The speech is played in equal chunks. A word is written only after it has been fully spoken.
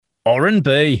Oren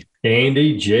B.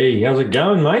 Andy G. How's it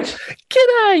going, mate?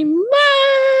 G'day,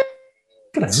 mate.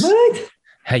 G'day, mate.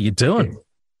 How you doing?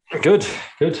 Good.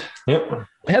 Yep.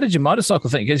 How did your motorcycle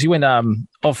thing? Because you went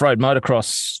off-road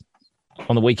motocross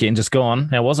on the weekend, just gone.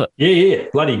 How was it? Yeah.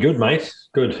 Bloody good, mate.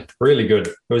 Good. Really good.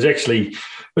 It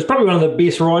was probably one of the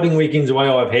best riding weekends away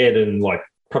I've had in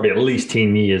probably at least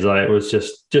 10 years. It was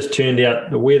just turned out,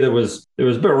 the weather was a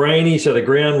bit rainy, so the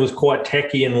ground was quite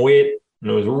tacky and wet. And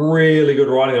it was really good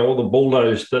riding. All the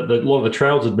bulldozed, a lot of the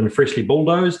trails had been freshly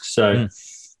bulldozed, so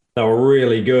they were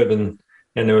really good. And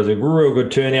there was a real good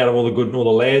turnout of all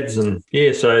the lads. And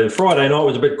yeah, so Friday night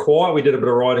was a bit quiet. We did a bit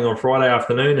of riding on Friday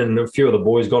afternoon, and a few of the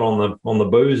boys got on the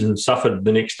booze and suffered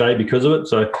the next day because of it.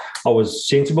 So I was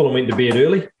sensible and went to bed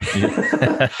early.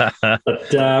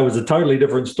 But it was a totally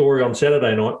different story on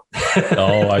Saturday night.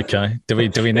 Oh, okay. Do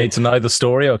we need to know the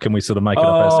story, or can we sort of make it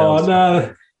up ourselves? Oh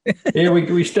no. Yeah,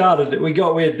 we started. We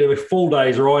had full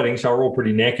days riding, so we're all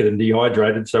pretty knackered and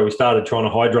dehydrated. So we started trying to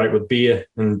hydrate with beer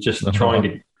and just trying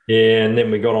to. Yeah, and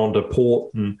then we got on to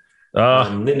port, and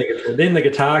then the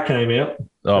guitar came out.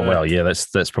 Oh well, yeah,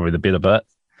 that's probably the better bit.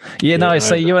 Yeah, no.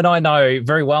 So you and I know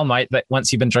very well, mate, that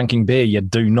once you've been drinking beer, you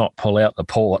do not pull out the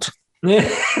port. Yeah.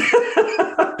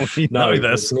 We know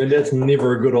this. That's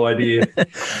never a good idea.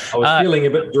 I was feeling a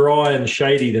bit dry and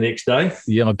shady the next day.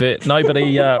 Yeah, I bet.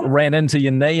 Nobody ran into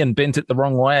your knee and bent it the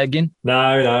wrong way again?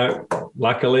 No.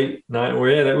 Luckily, no.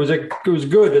 It was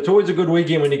good. It's always a good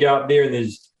weekend when you go up there and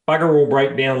there's bugger all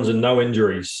breakdowns and no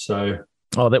injuries. So,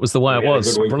 that was the way it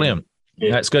was. Brilliant.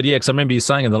 Yeah. That's good. Yeah, because I remember you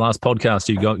saying in the last podcast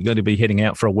you're going to be heading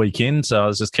out for a weekend. So I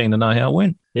was just keen to know how it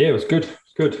went. Yeah, it was good.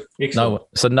 Excellent.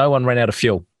 So no one ran out of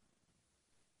fuel.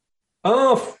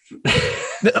 Oh,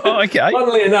 okay.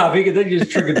 Funnily enough, that just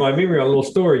triggered my memory on a little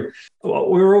story. Well,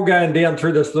 we were all going down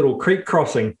through this little creek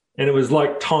crossing, and it was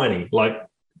tiny,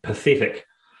 pathetic.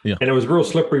 Yeah. And it was real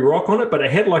slippery rock on it, but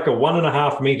it had a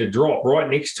 1.5 meter drop right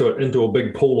next to it into a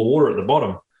big pool of water at the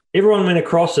bottom. Everyone went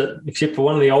across it except for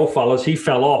one of the old fellas. He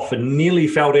fell off and nearly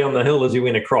fell down the hill as he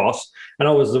went across. And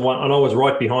I was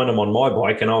right behind him on my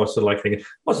bike, and I was sort of thinking,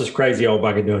 what's this crazy old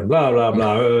bugger doing? Blah, blah,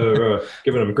 blah,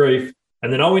 giving him grief.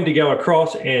 And then I went to go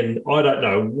across, and I don't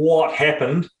know what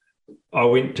happened. I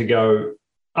went to go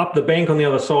up the bank on the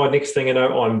other side. Next thing you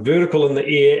know, I'm vertical in the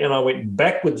air, and I went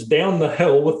backwards down the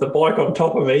hill with the bike on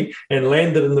top of me and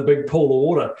landed in the big pool of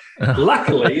water.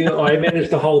 Luckily, I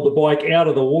managed to hold the bike out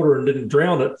of the water and didn't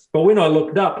drown it. But when I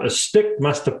looked up, a stick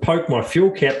must have popped my fuel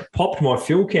cap off,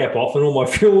 and all my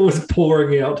fuel was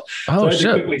pouring out. So I had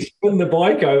to quickly spin the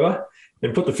bike over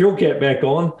and put the fuel cap back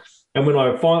on. And when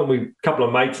a couple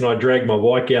of mates and I dragged my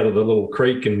bike out of the little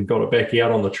creek and got it back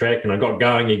out on the track, and I got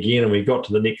going again, and we got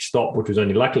to the next stop, which was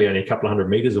luckily only a couple of 100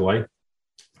 meters away.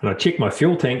 And I checked my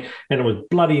fuel tank, and it was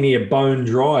bloody near bone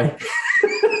dry.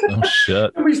 Oh,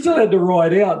 shit. And we still had to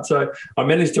ride out. So I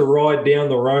managed to ride down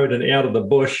the road and out of the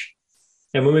bush.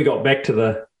 And when we got back to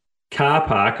the car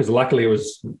park, because luckily it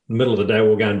was the middle of the day, we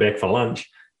were going back for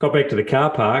lunch, got back to the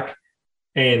car park,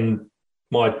 and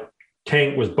my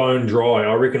tank was bone dry.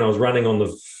 I reckon I was running on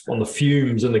the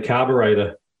fumes in the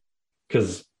carburetor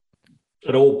because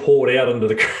it all poured out into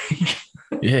the creek.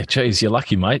 Yeah, geez, you're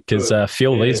lucky, mate, because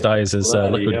fuel these days is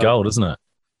liquid gold, isn't it?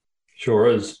 Sure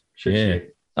is. Yeah.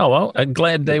 Oh, well, I'm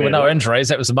glad there were no injuries.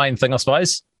 That was the main thing, I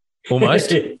suppose.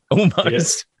 Almost.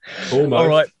 Almost. All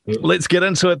right, let's get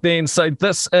into it then. So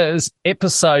this is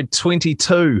episode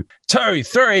 22. 2,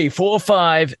 3, 4,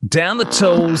 5, down the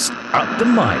tools, up the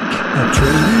mic. A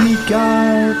tradie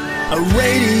guy, a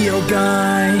radio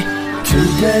guy, two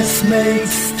best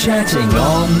mates chatting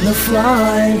on the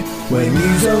fly. We're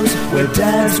musos, we're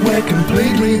dads, we're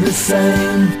completely the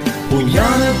same. We'll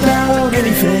yarn about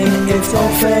anything, it's all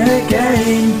fair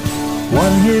game.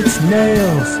 One hits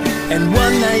nails, and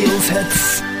one nails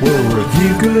hits. We'll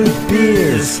review good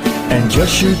beers, and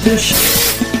just shoot the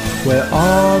We're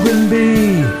R&B,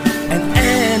 and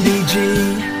Andy G,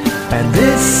 and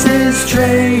this is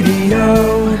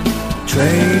TRADIO.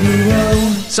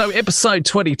 So episode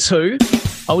 22,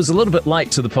 I was a little bit late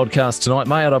to the podcast tonight,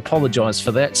 mate. I apologise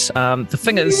for that. The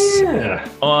thing is,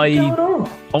 I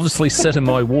obviously sit in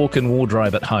my walk-in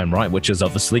wardrobe at home, right, which is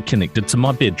obviously connected to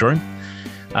my bedroom.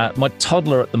 My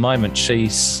toddler at the moment, she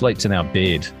sleeps in our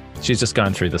bed. She's just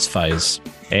going through this phase,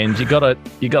 and you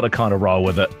gotta kind of roll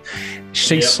with it.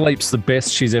 She sleeps the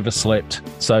best she's ever slept,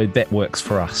 so that works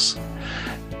for us.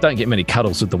 Don't get many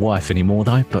cuddles with the wife anymore,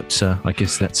 though. But I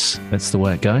guess that's the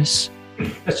way it goes.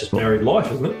 That's just married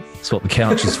life, isn't it? That's what the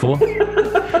couch is for.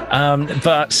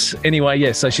 But anyway,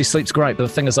 yeah. So she sleeps great. But the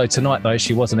thing is, though, tonight though,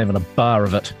 she wasn't having a bar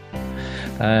of it.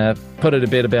 Put her to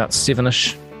bed about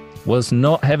 7ish. was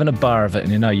not having a bar of it.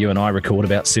 And you and I record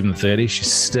about 7:30.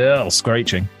 She's still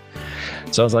screeching.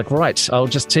 So I was like, right, I'll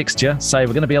just text you, say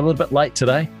we're going to be a little bit late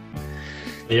today.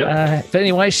 Yeah. But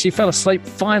anyway, she fell asleep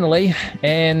finally,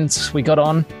 and we got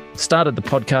on, started the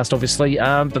podcast, obviously.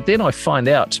 But then I find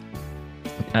out,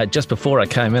 just before I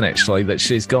came in, actually, that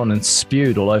she's gone and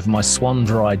spewed all over my Swan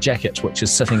Dry jacket, which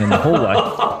is sitting in the hallway.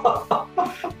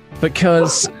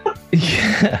 Because...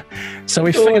 yeah. So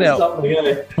we figured out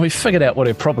what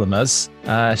her problem is.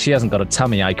 She hasn't got a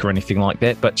tummy ache or anything like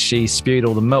that, but she spewed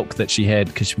all the milk that she had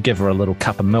because we give her a little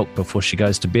cup of milk before she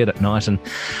goes to bed at night. And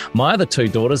my other two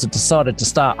daughters have decided to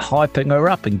start hyping her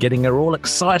up and getting her all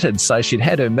excited. So she'd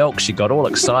had her milk, she got all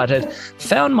excited,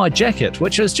 found my jacket,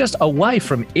 which was just away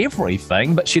from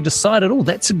everything, but she decided, oh,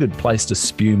 that's a good place to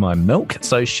spew my milk.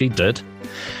 So she did.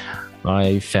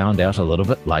 I found out a little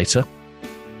bit later.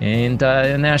 And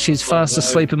now she's fast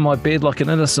asleep in my bed like an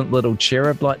innocent little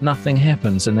cherub, like nothing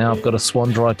happens. And now I've got a Swan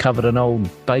Dry covered in old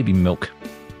baby milk.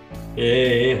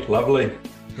 Yeah, lovely.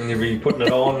 And you'll be putting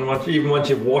it on, even once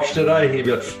you've washed it, you'll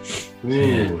be like,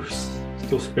 ooh,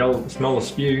 still smell the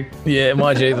spew. Yeah,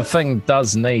 mind you, the thing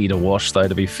does need a wash, though,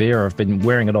 to be fair. I've been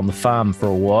wearing it on the farm for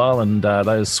a while, and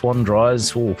those Swan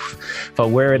Dries, if I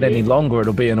wear it any longer,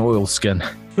 it'll be an oil skin.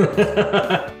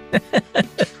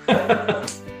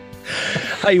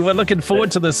 Hey, we're looking forward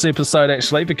to this episode,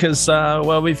 actually, because,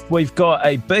 we've got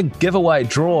a big giveaway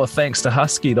draw thanks to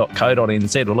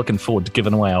husky.co.nz. We're looking forward to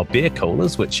giving away our beer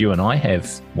coolers, which you and I have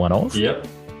one of. Yep.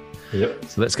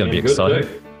 So that's going to be exciting.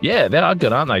 Yeah, they are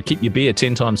good, aren't they? Keep your beer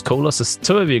 10 times cooler. So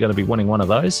two of you are going to be winning one of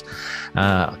those,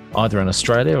 either in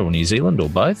Australia or New Zealand or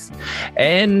both.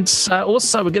 And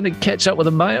also we're going to catch up with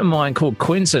a mate of mine called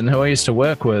Quentin, who I used to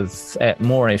work with at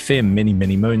More FM many,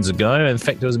 many moons ago. In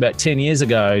fact, it was about 10 years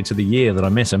ago to the year that I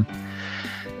met him.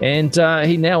 And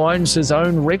he now owns his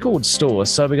own record store.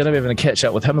 So we're going to be able to catch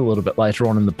up with him a little bit later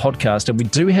on in the podcast. And we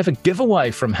do have a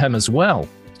giveaway from him as well.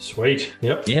 Sweet.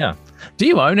 Yep. Yeah. Do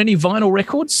you own any vinyl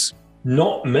records?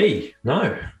 Not me.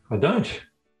 No, I don't.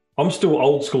 I'm still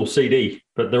old school CD,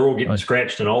 but they're all getting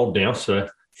scratched and old now. So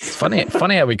it's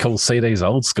funny how we call CDs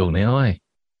old school now, eh?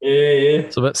 Yeah.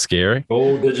 It's a bit scary.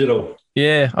 All digital.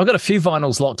 Yeah, I've got a few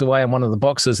vinyls locked away in one of the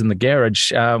boxes in the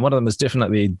garage. One of them is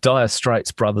definitely Dire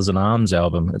Straits' Brothers in Arms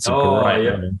album. It's a great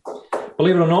album.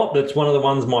 Believe it or not, that's one of the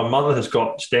ones my mother has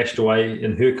got stashed away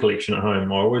in her collection at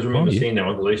home. I always remember seeing that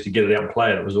one because I used to get it out and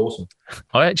play it. It was awesome.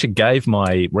 I actually gave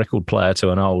my record player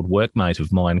to an old workmate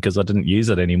of mine because I didn't use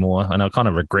it anymore. And I kind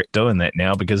of regret doing that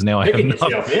now because now I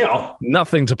have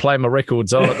nothing to play my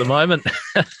records on at the moment.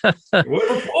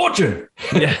 What a fortune.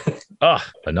 Yeah. Oh,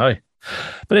 I know.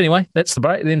 But anyway, that's the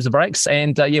break. Them's the breaks.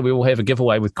 And we will have a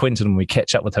giveaway with Quentin when we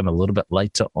catch up with him a little bit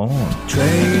later on.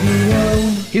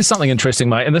 TRADIO. Here's something interesting,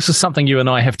 mate. And this is something you and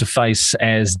I have to face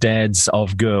as dads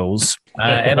of girls.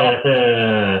 And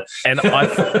I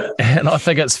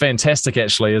think it's fantastic,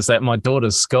 actually, is that my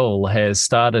daughter's school has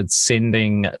started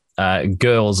sending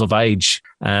girls of age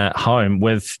home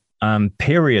with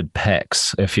period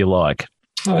packs, if you like.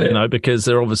 Because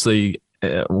they're obviously...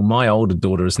 my older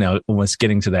daughter is now almost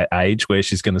getting to that age where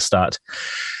she's going to start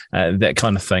that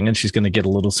kind of thing, and she's going to get a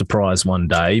little surprise one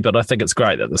day. But I think it's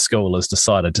great that the school has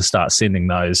decided to start sending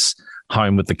those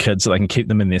home with the kids so they can keep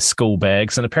them in their school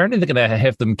bags. And apparently they're going to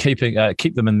have them keep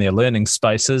them in their learning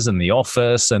spaces in the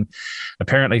office, and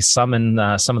apparently some in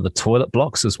some of the toilet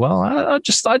blocks as well. I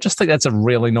just think that's a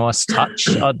really nice touch.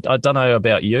 I don't know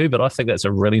about you, but I think that's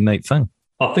a really neat thing.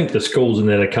 I think the schools and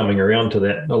that are coming around to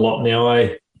that a lot now,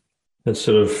 eh? It's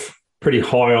sort of pretty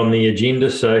high on the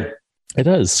agenda, so it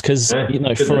is because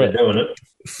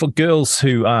for girls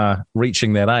who are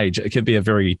reaching that age, it could be a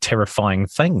very terrifying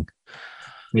thing.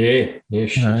 Yeah,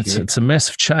 it's a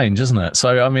massive change, isn't it?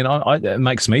 So, I mean, it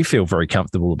makes me feel very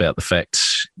comfortable about the fact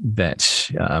that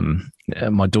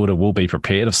my daughter will be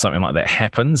prepared if something like that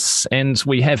happens. And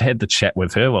we have had the chat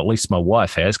with her, well, at least my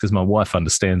wife has, because my wife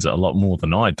understands it a lot more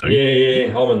than I do.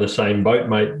 Yeah, I'm in the same boat,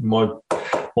 mate.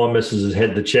 My missus has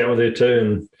had the chat with her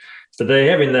too, but they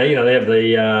have they have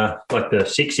the like the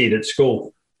sex ed at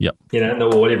school. Yep.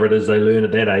 Whatever it is they learn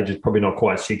at that age, it's probably not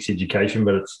quite sex education,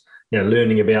 but it's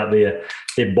learning about their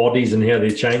bodies and how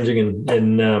they're changing,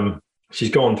 and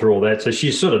she's gone through all that, so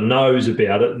she sort of knows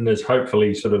about it and is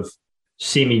hopefully sort of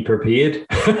semi-prepared.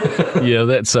 Yeah,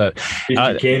 that's it.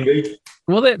 It can be.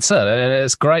 Well, that's it. And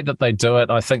it's great that they do it.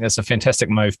 I think that's a fantastic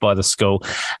move by the school.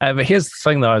 But here's the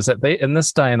thing, though, is that in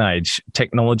this day and age,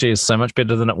 technology is so much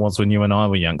better than it was when you and I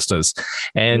were youngsters.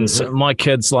 And my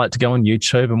kids like to go on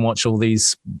YouTube and watch all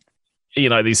these,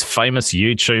 these famous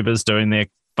YouTubers doing their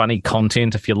funny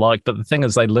content, if you like. But the thing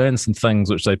is, they learn some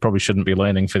things which they probably shouldn't be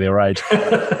learning for their age.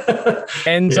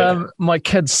 And my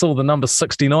kids saw the number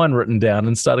 69 written down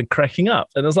and started cracking up.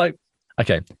 And I was like,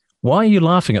 okay, why are you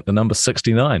laughing at the number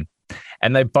 69?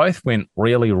 And they both went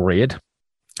really red.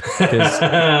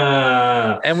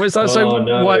 And was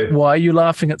like, why are you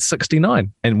laughing at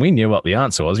 69? And we knew what the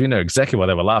answer was. We knew exactly why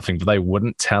they were laughing, but they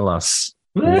wouldn't tell us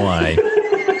why.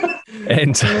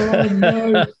 And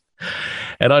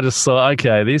and I just thought,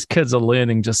 okay, these kids are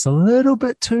learning just a little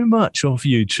bit too much off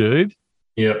YouTube.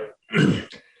 Yep.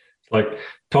 Like,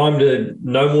 time to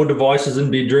no more devices in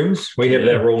bedrooms. We have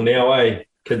that rule now, eh?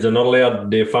 Kids are not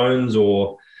allowed their phones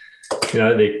or,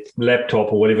 their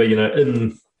laptop or whatever,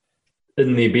 in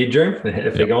their bedroom.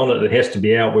 If they're on it has to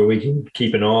be out where we can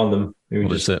keep an eye on them.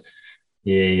 What is it?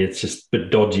 Yeah, it's just a bit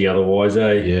dodgy otherwise,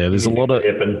 eh? Yeah, there's a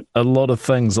lot of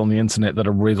things on the internet that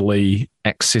are readily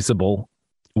accessible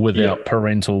without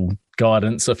parental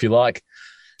guidance, if you like.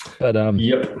 But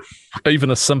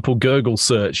even a simple Google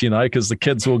search, because the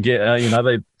kids will get,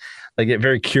 they get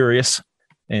very curious,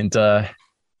 and I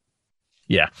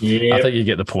think you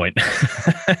get the point.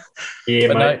 Yeah,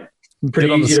 but mate.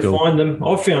 Pretty easy to find them.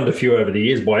 I've found a few over the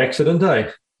years by accident,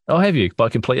 eh? Oh, have you? By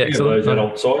complete accident? Those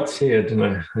adult sites, I don't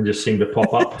know. They just seem to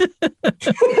pop up.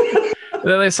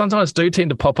 They sometimes do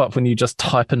tend to pop up when you just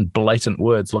type in blatant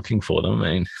words looking for them. I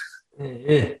mean,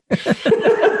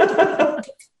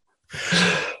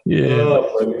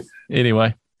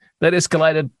 Anyway, that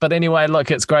escalated. But anyway, look,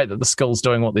 it's great that the school's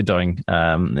doing what they're doing.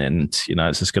 And,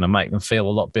 it's just going to make them feel a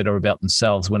lot better about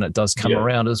themselves when it does come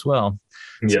around as well.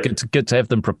 It's good to have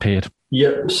them prepared.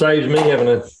 Yep, saves me having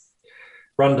to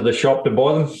run to the shop to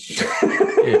buy them.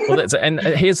 And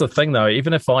here's the thing, though.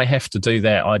 Even if I have to do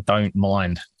that, I don't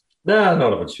mind. No,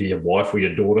 not if it's for your wife or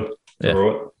your daughter. Yeah, all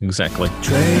right. Exactly.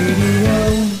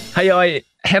 TRADIO. Hey, I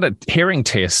had a hearing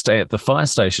test at the fire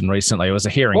station recently. It was a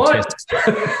hearing test.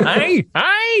 Hey!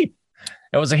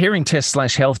 It was a hearing test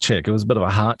 / health check. It was a bit of a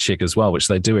heart check as well, which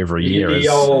they do every year. The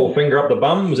old finger up the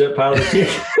bum, was that part of the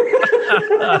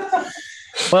check?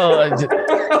 Well,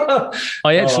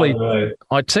 I actually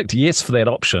I ticked yes for that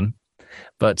option,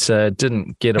 but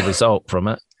didn't get a result from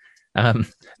it.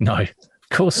 No, of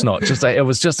course not. It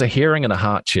was just a hearing and a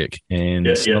heart check, and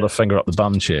not a finger up the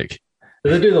bum check. Do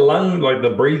they do the lung, like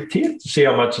the breathe test, to see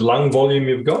how much lung volume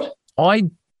you've got? I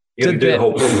did that.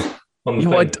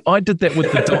 I did that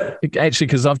with the actually,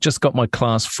 because I've just got my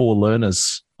class 4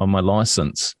 learners on my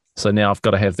license, so now I've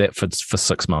got to have that for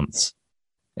 6 months,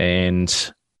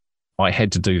 and I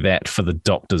had to do that for the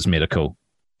doctor's medical,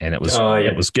 and it was good.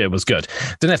 It was good.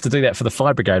 Didn't have to do that for the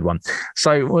fire brigade one.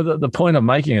 So the point I'm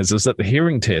making is that the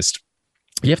hearing test,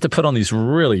 you have to put on these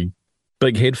really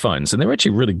big headphones, and they're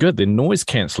actually really good. They're noise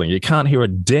cancelling. You can't hear a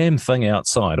damn thing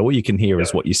outside. All you can hear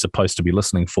is what you're supposed to be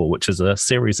listening for, which is a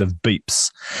series of beeps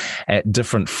at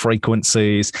different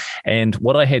frequencies. And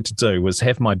what I had to do was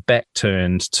have my back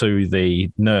turned to the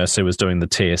nurse who was doing the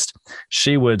test.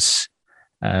 She would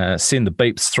send the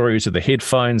beeps through to the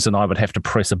headphones, and I would have to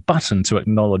press a button to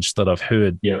acknowledge that I've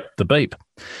heard the beep.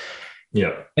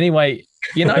 Yeah. Anyway,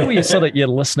 where you're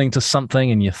listening to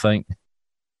something and you think,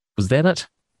 was that it?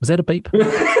 Was that a beep?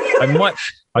 I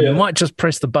might just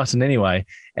press the button anyway.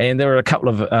 And there were a couple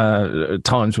of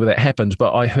times where that happened,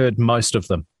 but I heard most of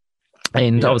them.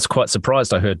 And I was quite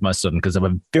surprised I heard most of them, because they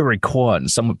were very quiet, and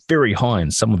some were very high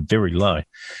and some were very low.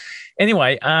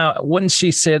 Anyway, when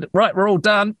she said, right, we're all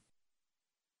done,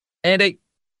 Andy,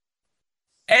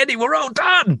 we're all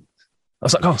done. I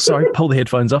was like, oh, sorry, pull the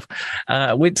headphones off.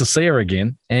 Went to see her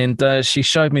again, and she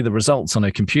showed me the results on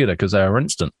her computer because they were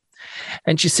instant.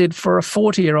 And she said, for a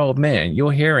 40-year-old man,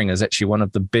 your hearing is actually one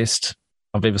of the best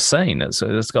I've ever seen. It's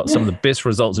got some of the best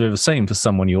results I've ever seen for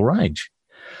someone your age.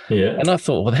 Yeah. And I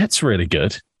thought, well, that's really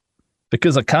good,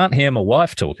 because I can't hear my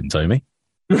wife talking to me.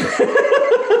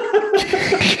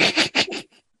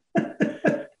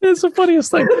 It's the funniest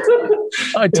thing.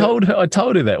 I told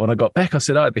her that when I got back. I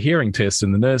said, I had the hearing test,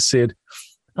 and the nurse said,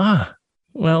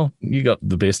 well, you got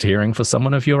the best hearing for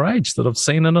someone of your age that I've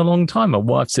seen in a long time. My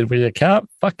wife said, well, you can't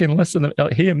fucking listen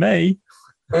to hear me.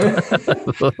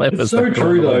 It's so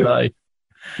true, though. Day.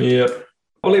 Yeah.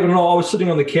 Believe it or not, I was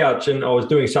sitting on the couch and I was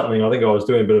doing something. I think I was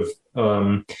doing a bit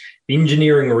of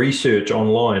engineering research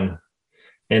online.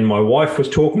 And my wife was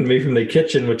talking to me from the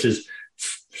kitchen, which is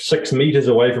 6 meters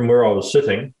away from where I was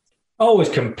sitting. I was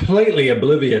completely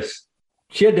oblivious.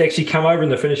 She had to actually come over in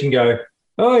the finish and go,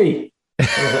 "Oi." I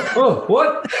was like, oh,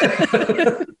 what?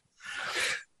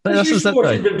 This is it,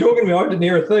 though. She's been talking to me. I didn't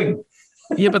hear a thing.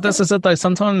 Yeah, but this is it, though.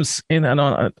 Sometimes, and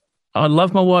I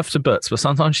love my wife to bits, but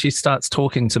sometimes she starts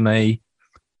talking to me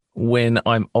when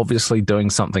I'm obviously doing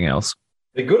something else.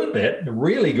 They're good at that. They're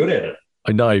really good at it.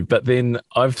 I know, but then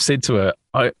I've said to her,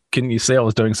 can you see I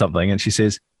was doing something? And she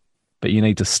says, but you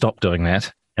need to stop doing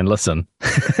that and listen. I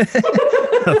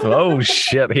thought, oh,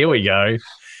 shit, here we go.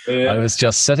 Yeah. I was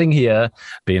just sitting here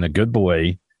being a good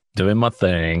boy, doing my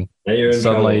thing.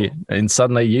 Suddenly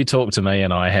you talk to me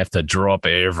and I have to drop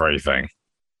everything.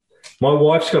 My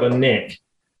wife's got a knack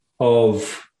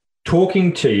of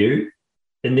talking to you,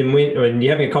 and then when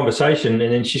you're having a conversation,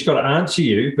 and then she's got to answer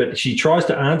you, but she tries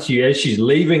to answer you as she's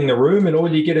leaving the room, and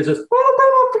all you get is this.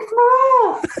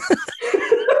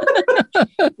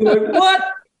 You're like, what?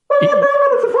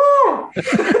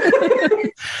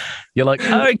 You're like,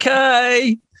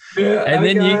 okay. Yeah, and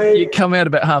then you come out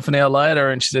about half an hour later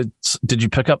and she said, did you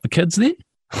pick up the kids there?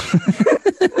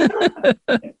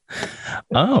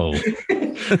 Oh.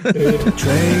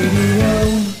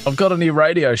 I've got a new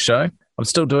radio show. I'm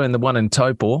still doing the one in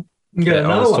Taupo. I've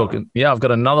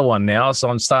got another one now, so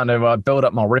I'm starting to build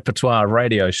up my repertoire of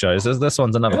radio shows. This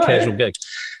one's another casual gig.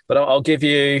 But I'll give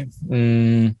you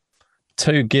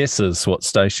 2 guesses what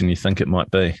station you think it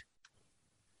might be.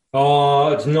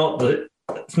 Oh, it's not the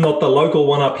local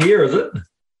one up here, is it?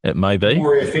 It may be.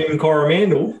 Or FM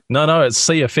Coromandel. No, it's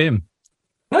CFM.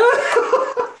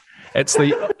 It's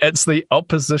the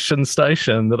opposition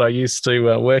station that I used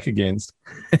to work against.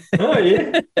 Oh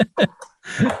yeah.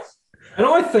 And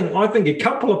I think a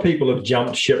couple of people have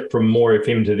jumped ship from More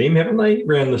FM to them, haven't they,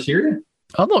 around this area?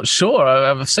 I'm not sure.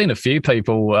 I've seen a few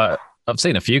people. I've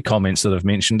seen a few comments that have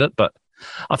mentioned it, but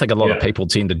I think a lot of people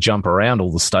tend to jump around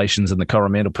all the stations in the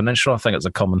Coromandel Peninsula. I think it's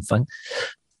a common thing.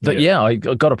 But I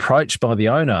got approached by the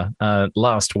owner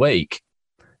last week,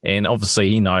 and obviously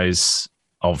he knows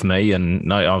of me,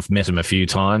 and I've met him a few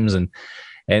times, and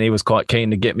he was quite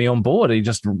keen to get me on board. He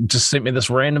just sent me this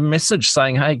random message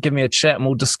saying, hey, give me a chat and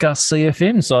we'll discuss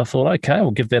CFM. So I thought, okay,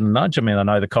 we'll give that a nudge. I mean, I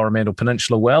know the Coromandel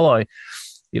Peninsula well. I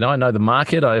know the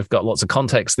market. I've got lots of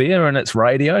contacts there, and it's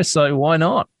radio, so why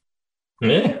not?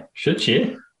 Yeah, should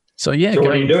you? So yeah. So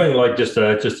what are you doing? Like just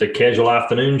a casual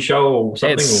afternoon show or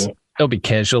something? It'll be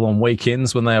casual on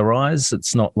weekends when they arise.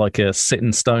 It's not like a set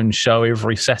in stone show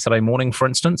every Saturday morning, for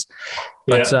instance.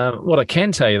 But what I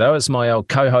can tell you, though, is my old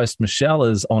co-host Michelle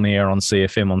is on air on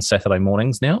CFM on Saturday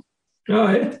mornings now.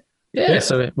 Oh, yeah. Yeah,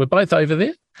 so we're both over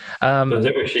there. So is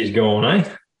that where she's going, eh?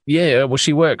 Yeah, well,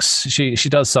 she works. She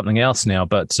does something else now,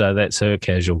 but that's her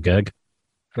casual gig.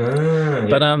 Yeah.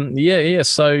 But,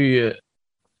 so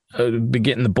I'll be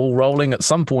getting the ball rolling at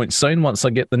some point soon once I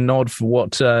get the nod for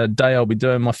what day I'll be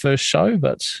doing my first show.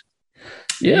 But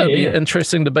it'll be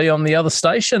interesting to be on the other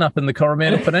station up in the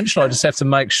Coromandel Peninsula. I just have to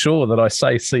make sure that I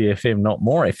say CFM, not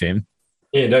More FM.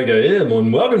 Yeah, don't go,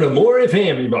 welcome to More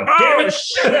FM. You're like, damn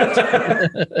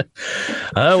it.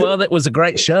 Oh, well, that was a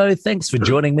great show. Thanks for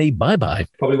joining me. Bye-bye.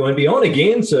 Probably won't be on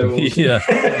again, so... Yeah.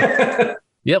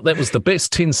 Yep, that was the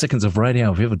best 10 seconds of radio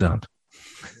I've ever done.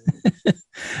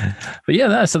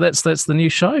 But so that's the new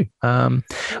show.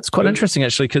 It's quite interesting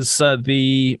actually, because I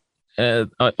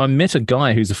met a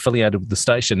guy who's affiliated with the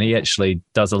station. He actually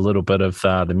does a little bit of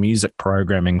the music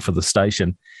programming for the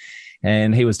station,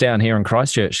 and he was down here in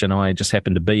Christchurch, and I just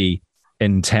happened to be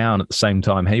in town at the same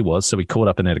time he was, so we caught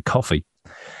up and had a coffee.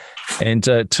 And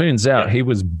turns out he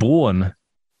was born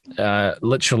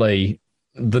literally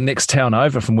the next town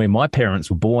over from where my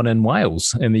parents were born, in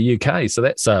Wales, in the UK. So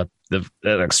that's an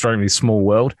extremely small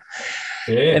world.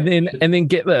 Yeah. And then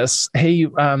get this, he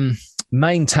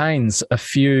maintains a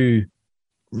few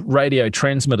radio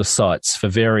transmitter sites for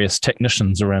various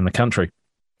technicians around the country.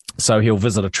 So he'll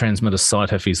visit a transmitter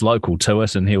site if he's local to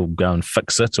it, and he'll go and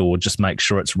fix it or just make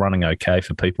sure it's running okay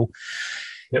for people.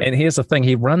 Yep. And here's the thing,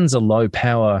 he runs a low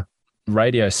power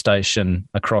radio station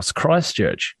across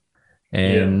Christchurch.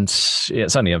 And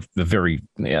it's only a very,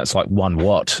 it's like 1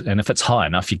 watt. And if it's high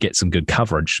enough, you get some good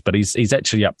coverage. But he's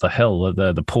actually up the hill,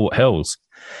 the Port Hills.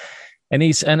 And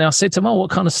I said to him, what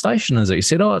kind of station is it? He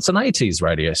said, it's an 80s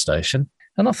radio station.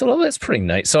 And I thought, that's pretty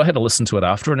neat. So I had to listen to it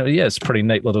after, and it's a pretty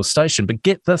neat little station. But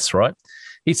get this, right?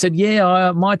 He said,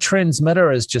 my transmitter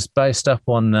is just based up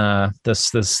on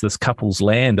this couple's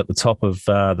land at the top of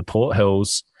the Port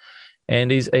Hills. And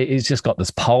he's just got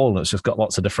this pole, and it's just got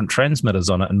lots of different transmitters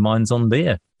on it, and mine's on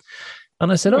there.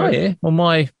 And I said, well,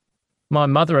 my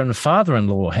mother and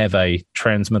father-in-law have a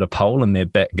transmitter pole in their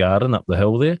back garden up the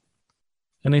hill there.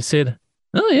 And he said,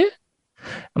 oh, yeah.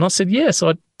 And I said, yeah. So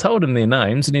I told him their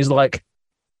names, and he's like,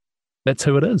 that's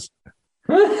who it is.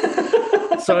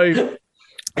 So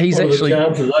he's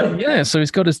so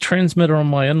he's got his transmitter on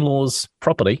my in-laws'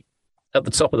 property at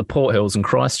the top of the Port Hills in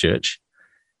Christchurch.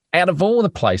 Out of all the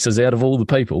places, out of all the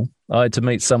people, I had to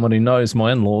meet someone who knows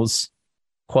my in-laws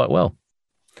quite well.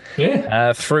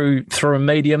 through a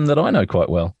medium that I know quite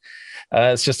well.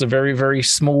 It's just a very, very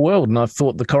small world, and I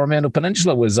thought the Coromandel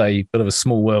Peninsula was a bit of a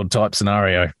small world type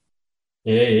scenario.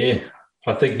 Yeah.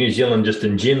 I think New Zealand just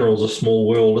in general is a small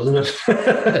world, isn't it?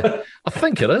 Yeah, I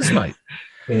think it is, mate.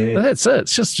 Yeah. That's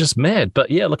it. It's just mad.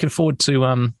 But yeah, looking forward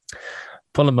to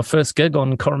pulling my first gig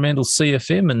on Coromandel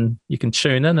CFM, and you can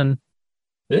tune in and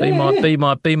be my big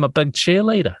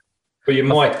cheerleader. Well, you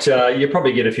might you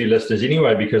probably get a few listeners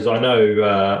anyway, because I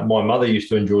know my mother used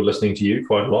to enjoy listening to you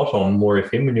quite a lot on More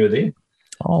FM when you were there.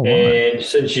 Oh, and right.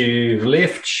 Since you've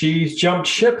left, she's jumped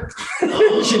ship. She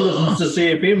listens to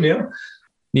CFM now.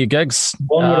 New gigs.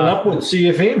 Onward and upwards,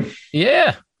 CFM.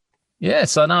 Yeah.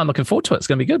 So now I'm looking forward to it. It's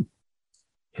going to be good.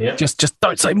 Yeah. Just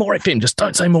don't say More FM. Just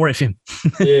don't say More FM.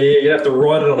 Yeah. You have to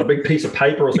write it on a big piece of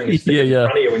paper or something. Yeah. In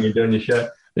front of you when you're doing your show.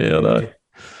 Yeah, I know.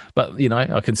 But,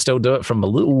 I can still do it from a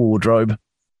little wardrobe.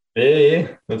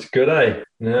 Yeah. That's good, eh?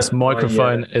 No, this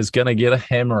microphone is going to get a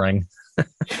hammering.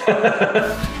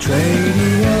 TRADIO.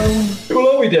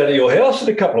 Well, I'll be down to your house in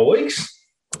a couple of weeks.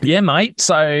 Yeah, mate.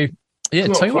 So, yeah,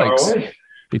 It's not 2 far weeks. away.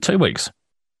 Be 2 weeks.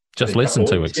 Just less than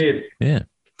 2 weeks. Yeah.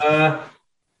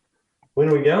 When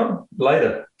are we going?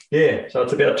 Later. Yeah, so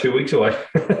it's about 2 weeks away.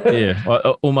 Yeah,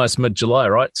 almost mid-July,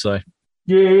 right? So.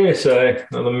 Yeah, so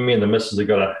me and the missus have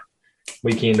got a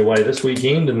weekend away this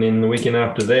weekend, and then the weekend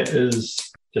after that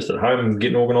is just at home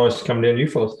getting organised to come down to you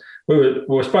fellas. We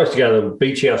were supposed to go to the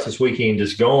beach house this weekend,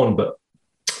 just gone, but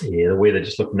yeah, the weather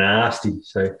just looked nasty.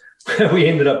 So we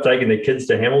ended up taking the kids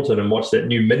to Hamilton and watched that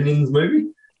new Minions movie.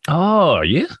 Oh,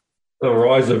 yeah? The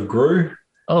Rise of Gru.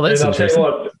 Oh, that's interesting.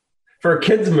 I'll tell you what, for a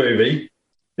kids movie,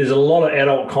 there's a lot of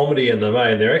adult comedy in them,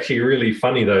 and they're actually really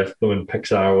funny, those in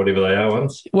Pixar or whatever they are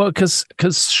ones. Well, because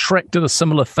Shrek did a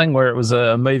similar thing where it was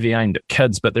a movie aimed at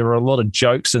kids, but there were a lot of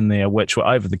jokes in there which were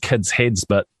over the kids' heads,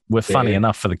 but were funny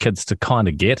enough for the kids to kind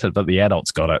of get it, but the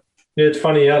adults got it. Yeah, it's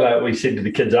funny how like we said to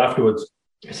the kids afterwards,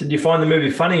 I said, "Do you find the movie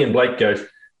funny?" And Blake goes,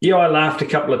 "Yeah, I laughed a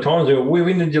couple of times." We go,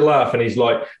 "When did you laugh?" And he's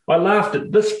like, "I laughed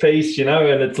at this piece, and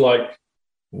it's like,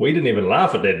 we didn't even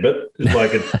laugh at that bit. It's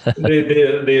like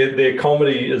their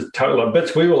comedy is total. Like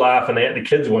bits we were laughing at, the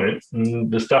kids weren't, and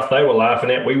the stuff they were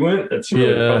laughing at, we weren't. It's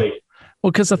really funny.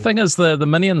 Well, because the thing is, the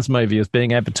Minions movie is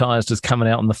being advertised as coming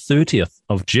out on the 30th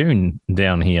of June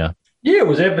down here. Yeah, it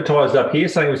was advertised up here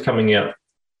saying it was coming out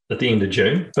at the end of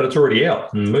June, but it's already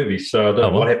out in the movies. So I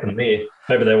don't know what happened there.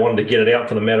 Maybe they wanted to get it out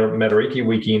for the Matariki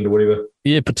weekend or whatever.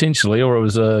 Yeah, potentially, or it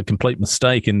was a complete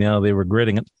mistake and now they're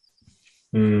regretting it.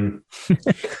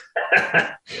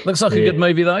 Looks like a good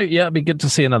movie, though. Yeah, it'd be good to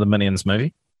see another Minions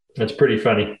movie. It's pretty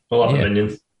funny. I like the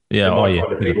Minions. Yeah,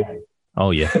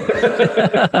 Oh,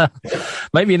 yeah.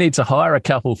 Maybe you need to hire a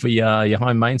couple for your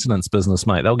home maintenance business,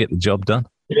 mate. They'll get the job done.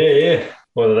 Yeah.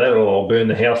 Whether that or I'll burn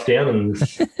the house down and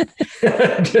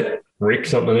wreck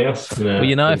something else. No.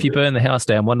 Well, if you burn the house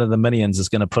down, one of the Minions is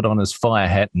going to put on his fire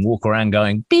hat and walk around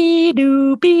going,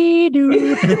 bee-doo,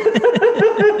 bee-doo.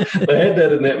 They had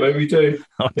that in that movie too.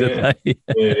 Oh, did they? Yeah,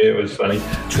 it was funny.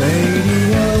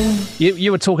 TRADIO.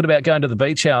 You were talking about going to the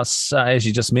beach house, as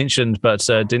you just mentioned, but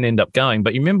didn't end up going.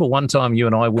 But you remember one time you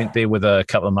and I went there with a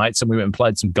couple of mates and we went and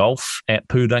played some golf at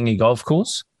Pūrangi Golf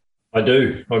Course? I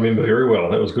do. I remember very well.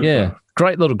 That was good fun.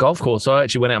 Great little golf course. I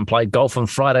actually went out and played golf on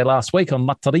Friday last week on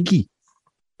Matariki.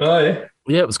 Oh, yeah?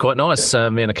 Yeah, it was quite nice.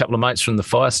 Me and a couple of mates from the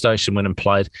fire station went and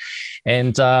played.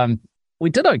 And we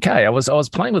did okay. I was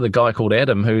playing with a guy called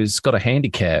Adam who's got a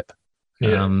handicap.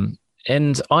 Yeah.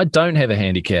 And I don't have a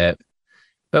handicap.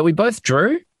 But we both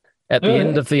drew at the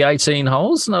end of the 18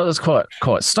 holes, and I was quite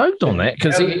stoked on that.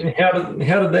 Because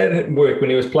how did that work when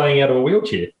he was playing out of a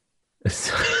wheelchair?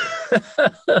 He's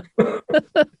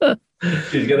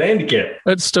got a handicap.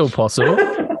 It's still possible.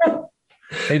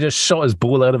 He just shot his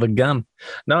ball out of a gun.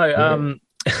 No,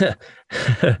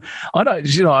 I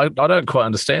don't quite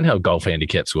understand how golf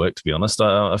handicaps work, to be honest.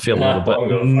 I feel a little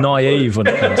bit naive when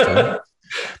it comes to that.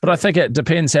 But I think it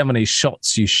depends how many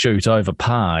shots you shoot over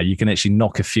par. You can actually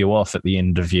knock a few off at the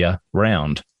end of your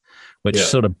round, which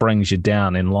sort of brings you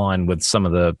down in line with some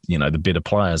of the, the better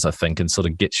players, I think, and sort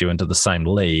of gets you into the same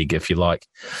league, if you like.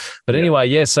 But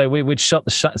anyway, so we'd shot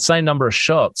the same number of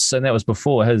shots, and that was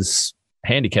before his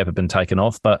handicap had been taken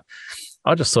off. But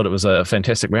I just thought it was a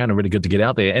fantastic round and really good to get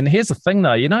out there. And here's the thing,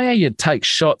 though. You know how you take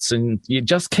shots and you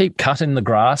just keep cutting the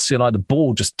grass? The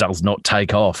ball just does not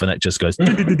take off and it just goes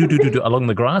along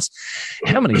the grass.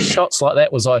 How many shots like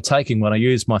that was I taking when I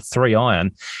used my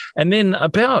 3-iron? And then I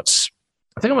think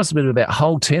it must have been about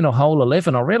hole 10 or hole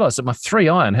 11, I realised that my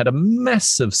 3-iron had a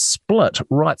massive split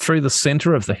right through the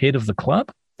centre of the head of the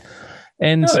club.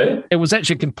 And it was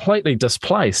actually completely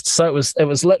displaced. So it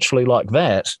was literally like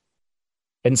that.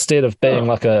 instead of being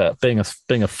being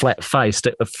a flat face,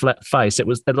 it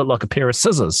looked like a pair of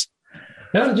scissors.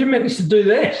 How did you manage to do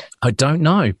that? I don't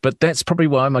know, but that's probably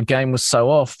why my game was so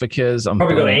off, because I'm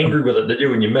probably got angry with it, did you,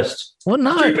 when you missed? Well,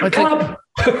 no,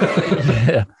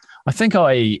 yeah, I think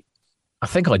I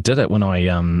did it when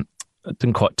I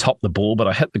didn't quite top the ball, but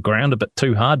I hit the ground a bit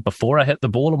too hard before I hit the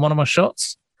ball in one of my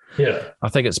shots. Yeah, I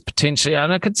think it's potentially,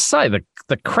 and I could say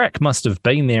the crack must have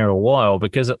been there a while,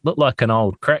 because it looked like an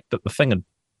old crack that the thing had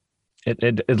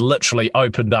it literally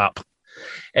opened up.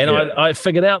 And I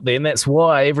figured out then that's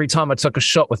why every time I took a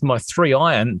shot with my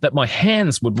 3-iron, that my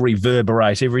hands would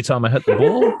reverberate every time I hit the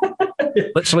ball.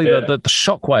 Literally, the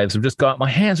shock waves would just go up my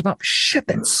hands. I'm like, shit,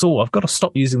 that's sore. I've got to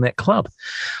stop using that club.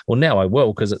 Well, now I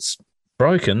will, because it's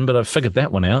broken, but I've figured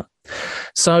that one out.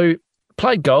 So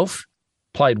played golf,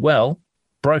 played well,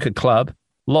 broke a club,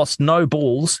 lost no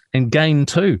balls, and gained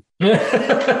 2.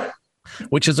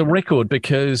 Which is a record,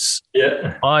 because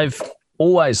I've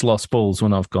always lost balls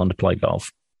when I've gone to play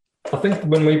golf. I think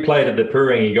when we played at the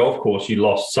Purangi golf course, you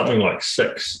lost something like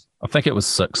 6. I think it was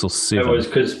 6 or 7. It was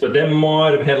but that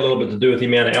might have had a little bit to do with the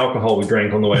amount of alcohol we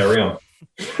drank on the way around.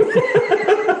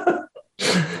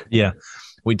 Yeah,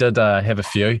 we did have a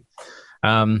few.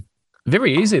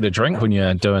 Very easy to drink when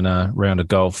you're doing a round of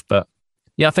golf, but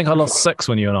yeah, I think I lost 6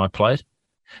 when you and I played.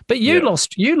 But you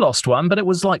lost one, but it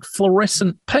was like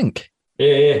fluorescent pink.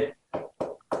 Yeah.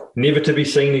 Never to be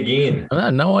seen again.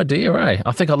 No idea, eh?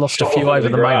 I think I lost a few over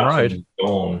the main road.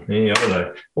 Gone. Yeah, I don't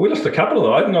know. Well, we lost a couple,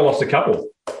 though. I think I lost a couple.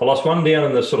 I lost one down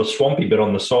in the sort of swampy bit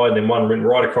on the side, and then one went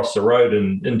right across the road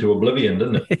and into oblivion,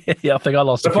 didn't it? Yeah, I think I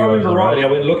lost a few. If I remember rightly, I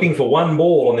went looking for one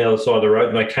ball on the other side of the road,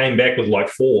 and I came back with like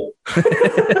 4.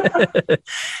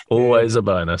 Always a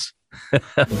bonus.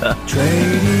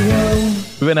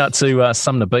 We went out to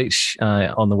Sumner Beach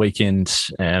on the weekend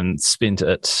and spent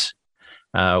it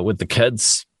with the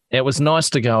kids. It was nice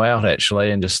to go out,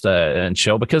 actually, and just and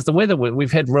chill, because the weather,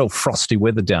 we've had real frosty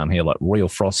weather down here, like real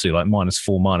frosty, like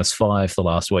 -4, -5 the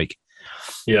last week.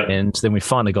 Yeah. And then we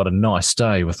finally got a nice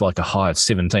day with like a high of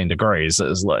 17 degrees. It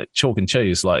was like chalk and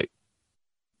cheese. Like,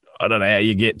 I don't know how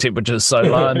you get temperatures so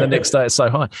low and the next day it's so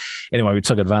high. Anyway, we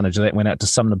took advantage of that, went out to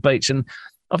Sumner Beach, and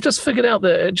I've just figured out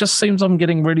that it just seems I'm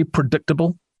getting really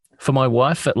predictable, for my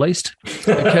wife at least,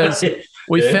 because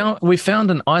we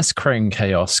found an ice cream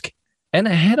kiosk. And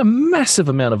it had a massive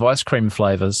amount of ice cream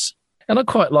flavors. And I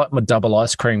quite like my double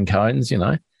ice cream cones, you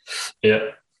know.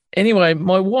 Yeah. Anyway,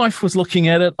 my wife was looking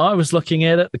at it. I was looking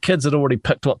at it. The kids had already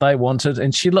picked what they wanted.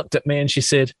 And she looked at me and she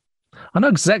said, I know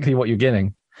exactly what you're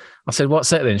getting. I said, what's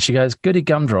that then? She goes, Goody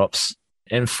Gumdrops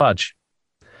and fudge.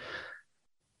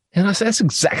 And I said, that's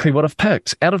exactly what I've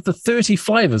picked. Out of the 30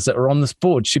 flavors that were on this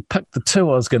board, she picked the 2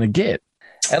 I was going to get.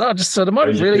 And I just said, am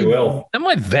I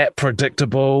that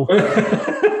predictable?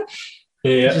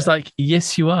 Yeah. She's like,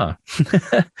 yes, you are.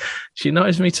 She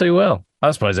knows me too well. I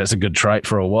suppose that's a good trait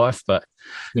for a wife, but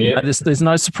there's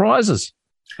no surprises.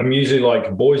 I'm usually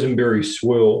like boysenberry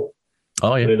swirl.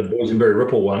 Oh, yeah. The boysenberry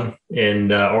ripple one,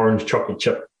 and orange chocolate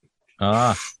chip.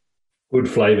 Ah. Good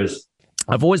flavors.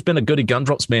 I've always been a Goody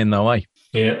Gumdrops man, though, eh?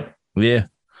 Yeah. Yeah.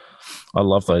 I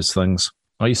love those things.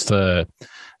 I used to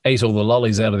eat all the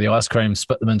lollies out of the ice cream,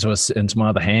 spit them into my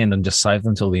other hand, and just save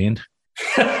them till the end.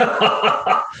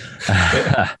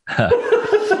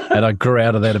 And I grew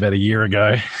out of that about a year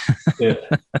ago. Yeah.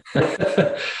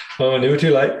 Oh, never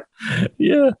too late.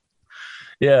 Yeah.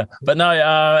 But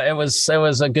no, it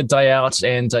was a good day out,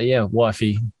 and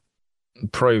wifey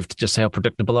proved just how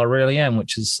predictable I really am,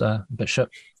 which is a bit shit.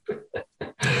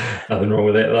 Nothing wrong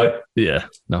with that, though. Yeah,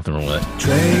 nothing wrong with that.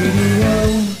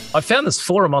 I found this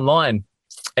forum online,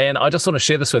 and I just want to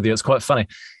share this with you. It's quite funny.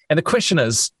 And the question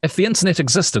is, if the internet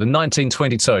existed in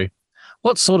 1922,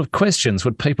 what sort of questions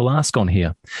would people ask on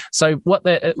here? So what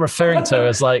they're referring to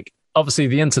is, like, obviously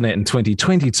the internet in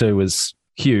 2022 is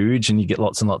huge and you get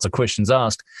lots and lots of questions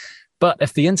asked. But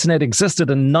if the internet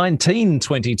existed in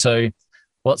 1922,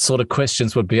 what sort of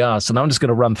questions would be asked? And I'm just going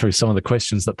to run through some of the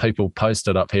questions that people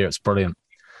posted up here. It's brilliant.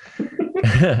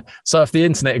 So if the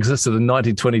internet existed in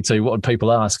 1922, what would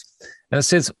people ask? And it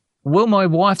says, will my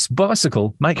wife's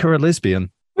bicycle make her a lesbian?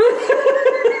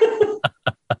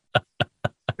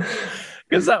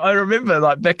 Because I remember,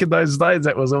 like, back in those days,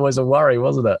 that was always a worry,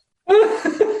 wasn't it?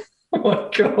 Oh, my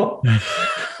God.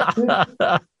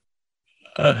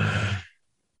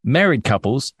 Married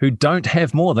couples who don't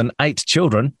have more than 8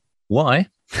 children. Why?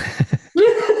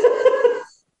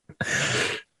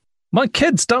 My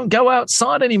kids don't go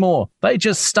outside anymore. They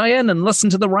just stay in and listen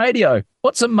to the radio.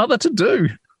 What's a mother to do?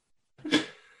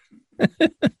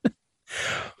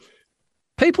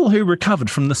 People who recovered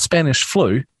from the Spanish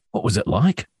flu, what was it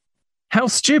like? How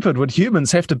stupid would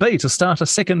humans have to be to start a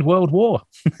second world war?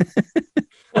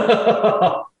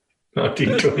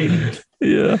 1920.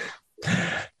 Yeah.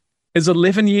 Is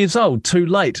 11 years old too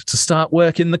late to start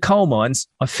work in the coal mines?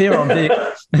 I fear I'm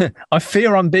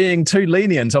being too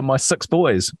lenient on my 6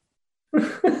 boys.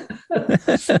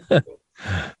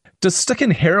 Does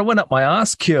sticking heroin up my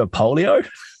ass cure polio?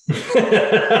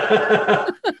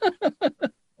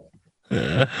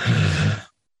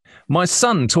 My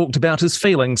son talked about his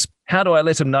feelings. How do I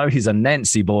let him know he's a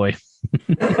Nancy boy?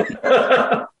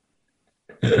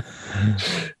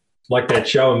 Like that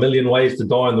show, A Million Ways to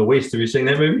Die in the West. Have you seen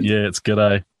that movie? Yeah, it's good,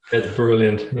 eh? That's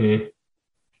brilliant. Yeah.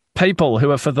 People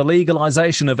who are for the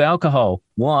legalization of alcohol.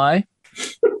 Why?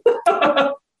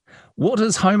 What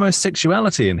is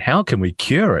homosexuality and how can we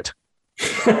cure it?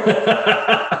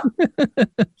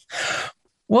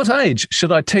 What age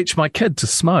should I teach my kid to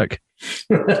smoke?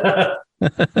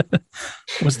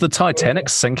 Was the Titanic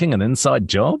sinking an inside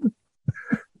job?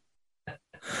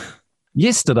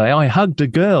 Yesterday, I hugged a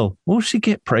girl. Will she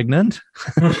get pregnant?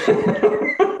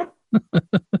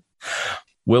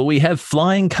 Will we have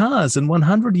flying cars in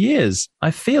 100 years?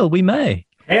 I feel we may.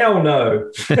 Hell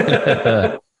no.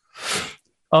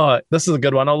 Oh, this is a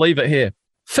good one. I'll leave it here.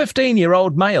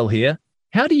 15-year-old male here.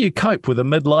 How do you cope with a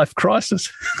midlife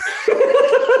crisis?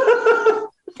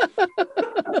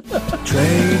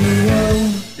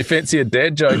 TRADIO. You fancy a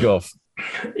dad joke off?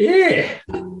 Yeah.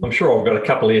 I'm sure I've got a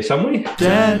couple here somewhere.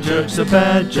 Dad jokes are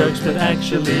bad jokes, but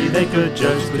actually they're good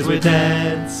jokes because we're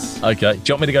dads. Okay. Do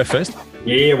you want me to go first?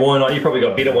 Yeah, why not? You probably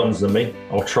got better ones than me.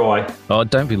 I'll try. Oh,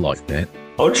 don't be like that.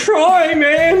 I'll try,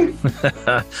 man.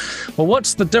 Well,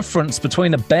 what's the difference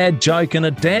between a bad joke and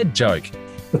a dad joke?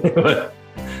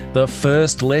 The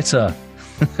first letter.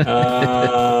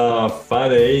 Ah,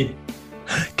 funny.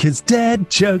 Because dad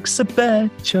jokes are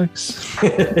bad jokes.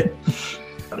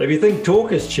 If you think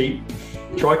talk is cheap,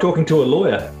 try talking to a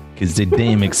lawyer. Because they're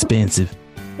damn expensive.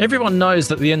 Everyone knows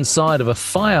that the inside of a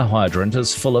fire hydrant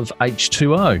is full of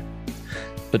H2O.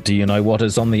 But do you know what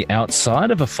is on the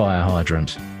outside of a fire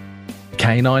hydrant?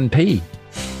 K9P.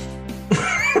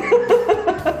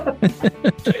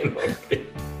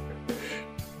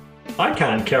 I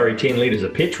can't carry 10 litres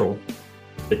of petrol,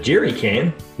 but Jerry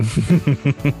can.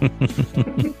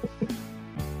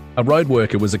 A road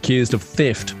worker was accused of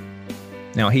theft.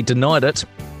 Now, he denied it,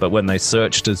 but when they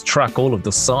searched his truck, all of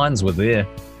the signs were there.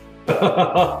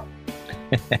 I'm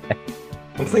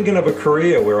thinking of a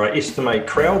career where I estimate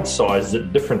crowd sizes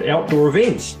at different outdoor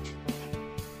events.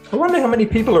 I wonder how many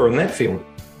people are in that field.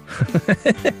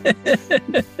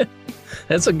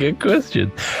 That's a good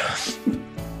question.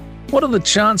 What are the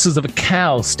chances of a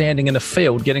cow standing in a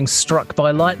field getting struck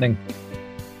by lightning?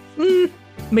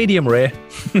 Medium rare.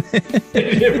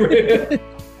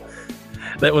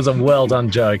 That was a well done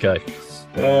joke, eh?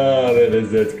 Oh,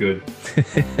 that's good.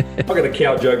 I've got a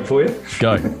cow joke for you.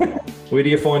 Go. Where do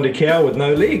you find a cow with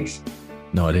no legs?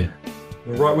 No idea.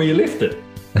 Right where you left it.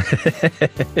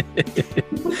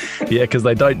 Yeah, because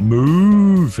they don't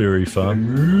move very far.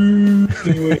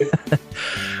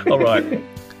 All right.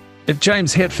 If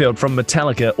James Hetfield from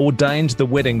Metallica ordained the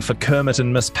wedding for Kermit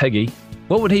and Miss Piggy,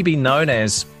 what would he be known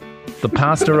as? The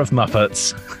pastor of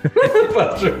Muppets.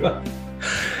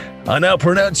 I now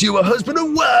pronounce you a husband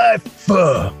and wife.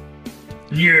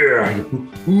 Yeah.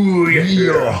 Ooh,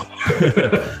 yeah.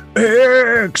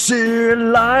 Exit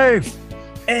life.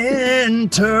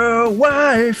 Enter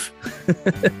wife.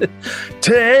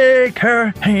 Take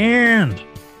her hand.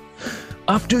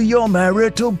 Off to your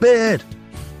marital bed.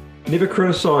 Never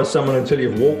criticise someone until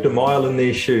you've walked a mile in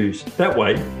their shoes. That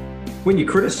way, when you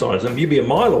criticise them, you'll be a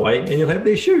mile away and you'll have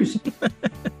their shoes.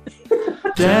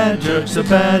 Dad jokes are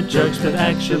bad jokes, but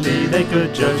actually they're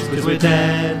good jokes because we're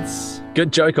dads.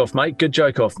 Good joke off, mate. Good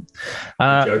joke off.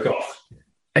 Joke off.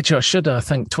 Actually, I should, I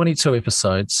think, 22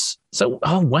 episodes. So,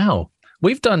 oh, wow.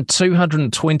 We've done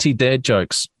 220 dad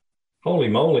jokes. Holy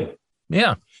moly.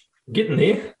 Yeah. Getting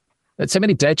there. That's how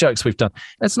many dad jokes we've done.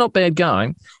 That's not bad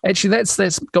going. Actually,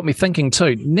 that's got me thinking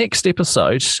too. Next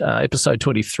episode, episode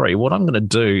 23, what I'm going to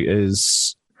do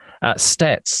is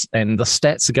stats. And the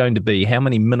stats are going to be how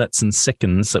many minutes and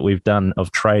seconds that we've done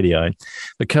of TRADIO.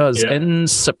 Because in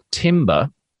September,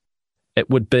 it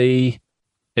would be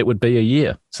a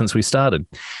year since we started.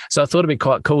 So I thought it'd be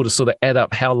quite cool to sort of add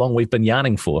up how long we've been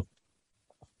yarning for.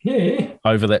 Yeah.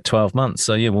 Over that 12 months.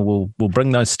 So, yeah, we'll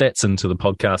bring those stats into the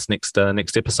podcast next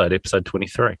episode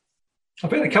 23.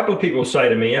 I've had a couple of people say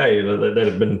to me, that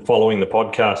have been following the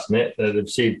podcast and that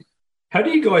have said, how do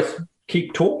you guys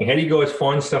keep talking? How do you guys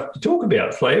find stuff to talk about?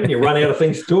 It's like, haven't you run out of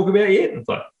things to talk about yet? And it's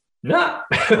like, No.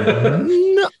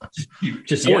 No.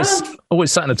 Just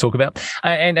Always something to talk about.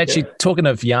 And actually, talking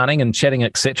of yarning and chatting,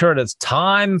 etc., it's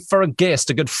time for a guest,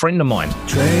 a good friend of mine.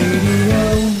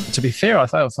 TRADIO. To be fair, I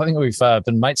think we've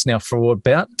been mates now for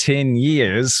about 10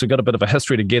 years. We've got a bit of a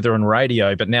history together in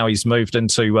radio, but now he's moved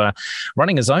into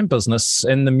running his own business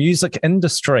in the music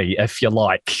industry, if you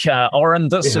like. Oren,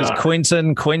 this is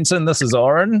Quentin. Quentin, this is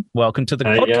Oren. Welcome to the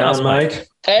podcast, mate.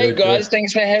 Hey, guys,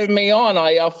 thanks for having me on.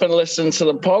 I often listen to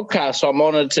the podcast, so I'm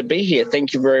honoured to be here.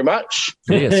 Thank you very much.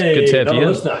 Yes, good to have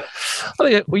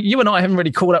you. Well, you and I haven't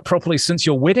really caught up properly since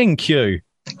your wedding, Q.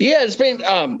 Yeah, it's been,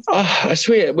 I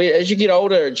swear, as you get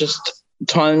older,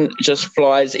 time just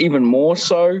flies even more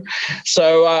so.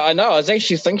 So I know, I was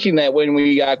actually thinking that when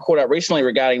we caught up recently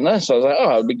regarding this, I was like,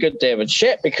 it'd be good to have a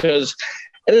chat because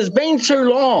it has been too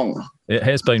long. It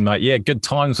has been, mate. Yeah, good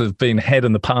times have been had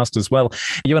in the past as well.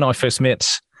 You and I first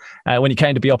met when you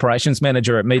came to be operations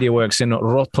manager at MediaWorks in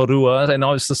Rotorua, and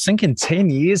I was just thinking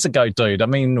 10 years ago, dude. I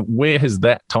mean, where has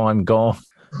that time gone?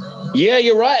 Yeah,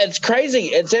 you're right. It's crazy.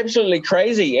 It's absolutely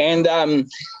crazy. And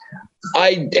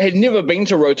I had never been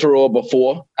to Rotorua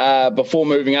before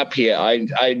moving up here.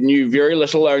 I knew very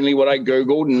little, only what I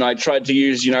Googled, and I tried to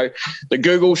use, the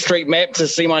Google Street Map to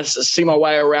see my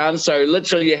way around. So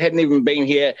literally I hadn't even been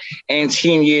here, and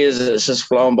 10 years it's just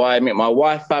flown by. I met my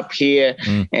wife up here,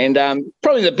 and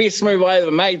probably the best move I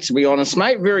ever made, to be honest,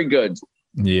 mate. Very good.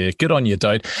 Yeah, good on you,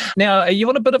 dude. Now, are you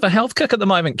on a bit of a health kick at the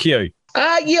moment, Q?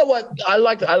 Yeah, well, I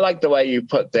like the way you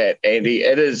put that, Andy.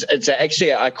 It's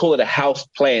actually, I call it a health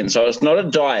plan. So it's not a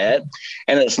diet,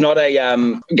 and it's not a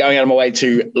going out of my way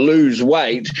to lose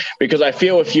weight, because I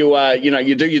feel if you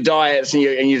you do your diets and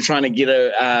you're trying to get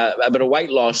a bit of weight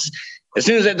loss, as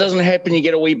soon as that doesn't happen, you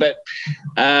get a wee bit,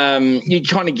 you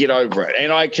kind of get over it.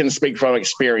 And I can speak from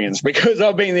experience because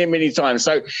I've been there many times.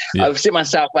 So I've set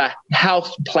myself a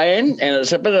health plan, and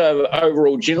it's a bit of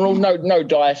overall general, no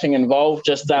dieting involved,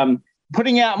 just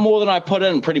putting out more than I put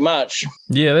in, pretty much.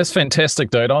 Yeah, that's fantastic,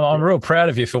 dude. I'm real proud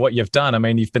of you for what you've done. I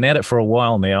mean, you've been at it for a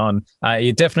while now, and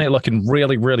you're definitely looking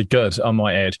really, really good, I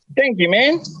might add. Thank you,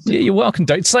 man. Yeah, you're welcome,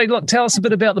 dude. So, look, tell us a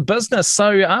bit about the business.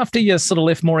 So after you sort of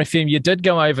left More FM, you did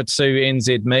go over to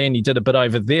NZME, and you did a bit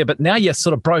over there, but now you're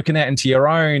sort of broken out into your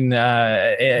own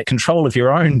control of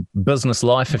your own business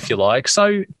life, if you like.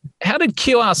 So how did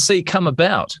QRC come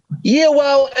about? Yeah,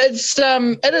 well,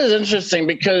 it is interesting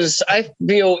because I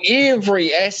feel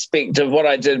every aspect of what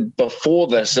I did before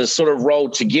this is sort of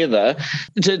rolled together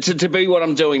to be what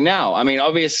I'm doing now. I mean,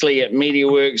 obviously at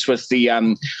MediaWorks with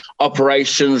the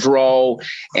operations role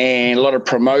and a lot of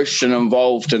promotion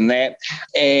involved in that,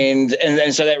 and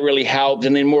so that really helped.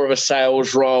 And then more of a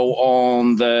sales role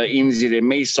on the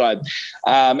NZME side,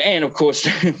 and of course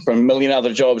from a million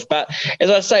other jobs. But as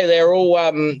I say,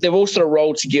 they've all sort of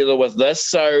rolled together with this.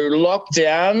 So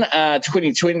lockdown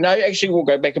 2020. No, actually, we'll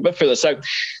go back a bit further. So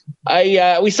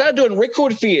we started doing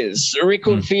record fairs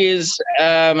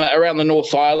around the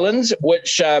North Island,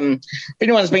 which if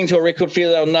anyone's been to a record fair,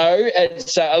 they'll know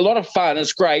it's a lot of fun.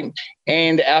 It's great.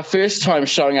 And our first time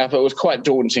showing up, it was quite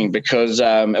daunting because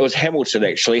it was Hamilton,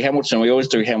 actually. Hamilton, we always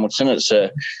do Hamilton. It's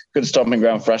a good stomping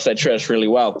ground for us. They treat us really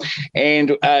well.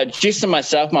 And Jess and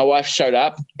myself, my wife, showed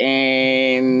up,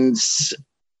 and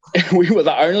we were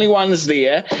the only ones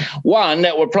there, one,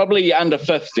 that were probably under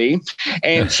 50,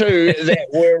 and two, that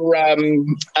were,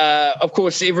 of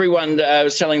course, everyone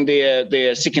was selling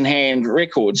their secondhand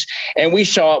records, and we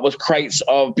show up with crates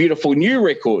of beautiful new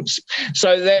records.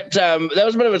 So that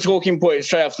was a bit of a talking point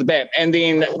straight off the bat. And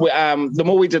then the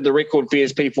more we did the record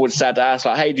fairs, people would start to ask,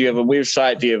 like, hey, do you have a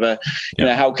website? Do you have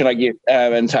how can I get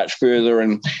in touch further?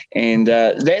 And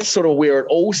that's sort of where it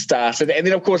all started. And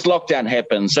then, of course, lockdown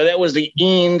happened. So that was the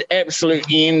absolute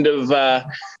end of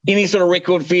any sort of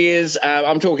record fairs.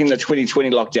 I'm talking the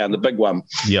 2020 lockdown, the big one.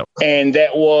 Yep. And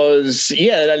that was,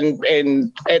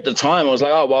 and at the time I was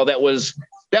like, oh, well, that was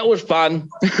fun.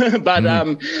 But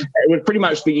it was pretty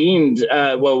much the end,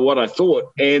 what I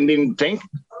thought. And then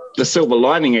the silver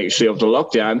lining actually of the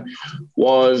lockdown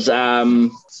was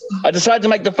I decided to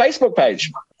make the Facebook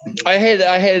page. I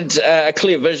had a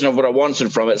clear vision of what I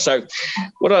wanted from it. So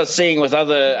what I was seeing with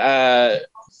other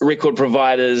record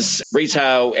providers,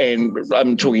 retail, and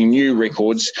I'm talking new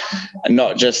records, and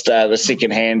not just the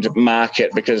secondhand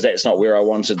market, because that's not where I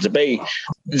wanted to be,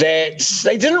 that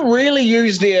they didn't really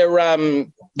use their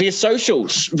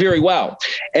socials very well.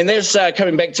 And that's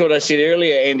coming back to what I said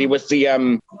earlier, Andy, with the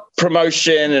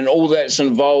promotion and all that's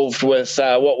involved with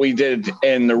what we did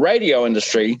in the radio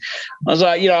industry, I was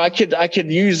like, I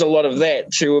could use a lot of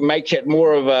that to make it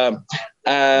more of a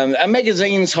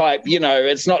magazine type,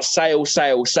 it's not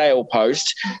sale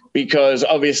post, because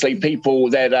obviously people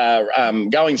that are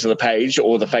going to the page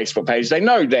or the Facebook page, they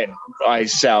know that I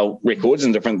sell records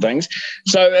and different things.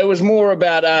 So it was more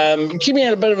about keeping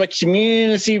it a bit of a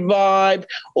community vibe,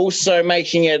 also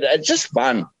making it just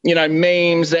fun,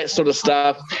 memes, that sort of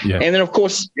stuff. Yeah. And then, of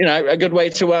course, a good way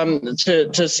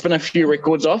to spin a few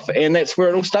records off, and that's where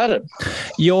it all started.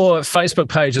 Your Facebook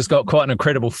page has got quite an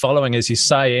incredible following, as you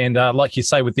say, and like you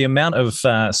say, with the amount of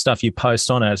stuff you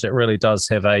post on it, it really does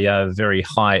have a very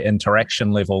high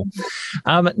interaction level.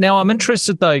 Now, I'm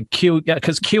interested, though,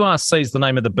 because QRC is the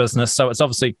name of the business, so it's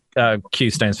obviously Q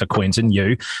stands for Quentin,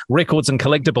 you, records and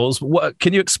collectibles.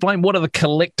 Can you explain what are the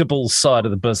collectibles side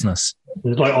of the business?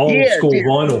 It's like old school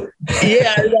vinyl.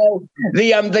 Yeah, well,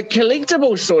 the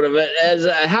collectible sort of it, as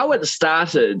how it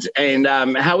started and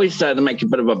how we started to make a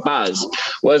bit of a buzz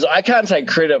was, I can't take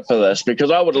credit for this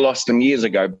because I would have lost them years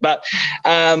ago, but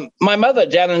my mother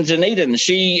down in Dunedin,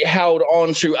 she held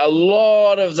on to a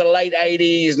lot of the late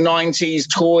 80s,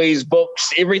 90s toys,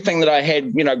 books, everything that I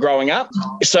had, growing up.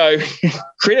 So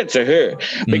credit to her,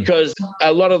 because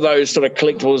a lot of those sort of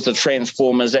collectibles, the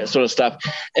Transformers, that sort of stuff,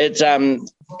 it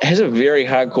has a very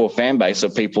hardcore fan base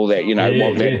of people that,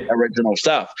 want that original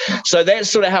stuff. So that's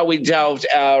sort of how we delved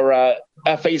our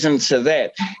feet into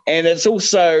that. And it's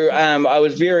also, I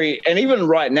was very, and even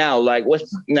right now, like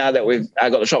now that I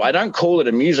got the shop, I don't call it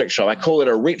a music shop, I call it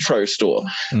a retro store.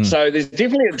 So there's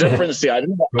definitely a difference there.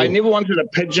 I never wanted to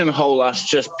pigeonhole us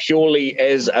just purely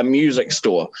as a music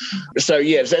store. So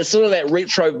yes, it's sort of that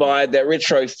retro vibe, that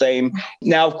retro theme.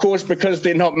 Now, of course, because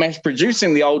they're not mass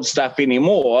producing the old stuff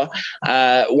anymore,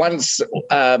 once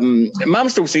Mum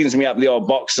still sends me up the old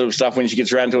box of stuff when she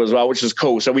gets around to it as well, which is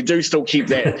cool. So we do still keep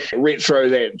that retro,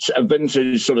 that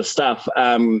vintage sort of stuff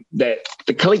that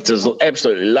the collectors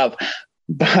absolutely love.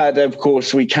 But of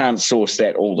course, we can't source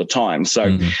that all the time.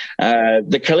 So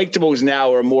the collectibles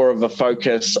now are more of a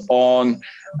focus on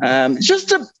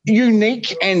just a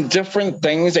unique and different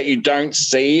things that you don't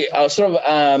see.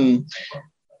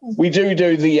 We do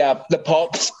the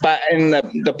pops, but in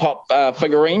the pop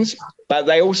figurines, but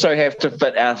they also have to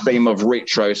fit our theme of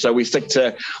retro. So we stick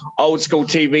to old school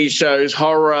TV shows,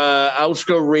 horror, old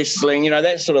school wrestling,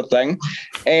 that sort of thing.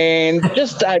 And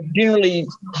just generally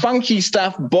funky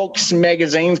stuff, books,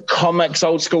 magazines, comics,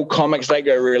 old school comics, they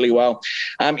go really well.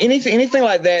 Anything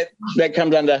like that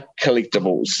comes under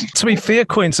collectibles. To be fair,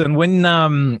 Quentin,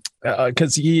 when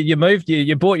because you moved,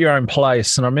 you bought your own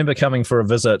place, and I remember coming for a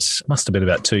visit. Must have been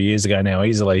about 2 years ago now,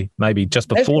 easily, maybe just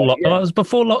before lockdown. It was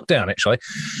before lockdown, actually.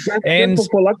 And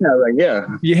before lockdown, yeah.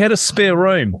 You had a spare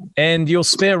room, and your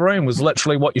spare room was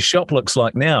literally what your shop looks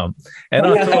like now. And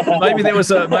I thought maybe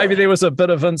there was a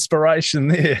bit of inspiration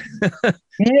there.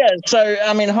 Yeah, so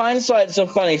I mean, hindsight's a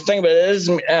funny thing, but it is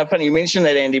funny you mentioned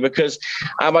that, Andy, because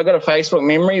I got a Facebook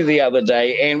memory the other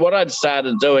day, and what I'd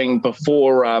started doing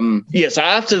before, so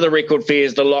after the record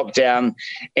fairs, the lockdown,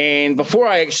 and before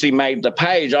I actually made the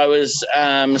page, I was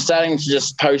starting to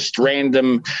just post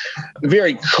random,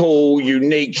 very cool,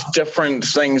 unique, different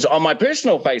things on my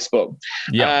personal Facebook.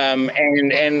 Yeah.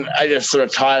 And I just sort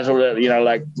of titled it,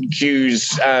 like Q's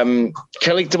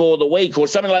collectible of the week or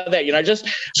something like that, just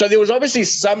so there was obviously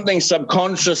something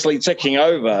subconsciously ticking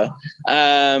over,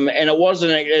 and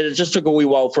it just took a wee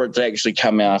while for it to actually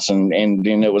come out, and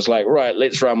then it was like, right,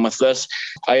 let's run with this.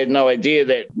 I had no idea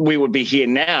that we would be here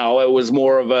now. It was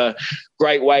more of a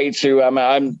great way to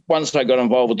once I got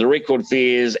involved with the record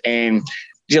fairs and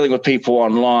dealing with people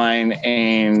online,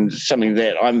 and something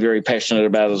that I'm very passionate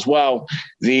about as well,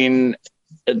 then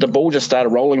the ball just started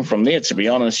rolling from there, to be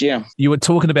honest, yeah. You were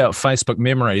talking about Facebook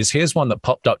memories. Here's one that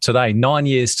popped up today, 9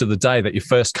 years to the day that you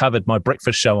first covered my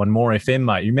breakfast show on More FM,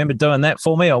 mate. You remember doing that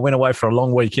for me? I went away for a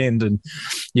long weekend and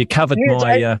you covered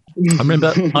I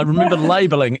remember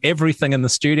labelling everything in the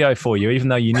studio for you, even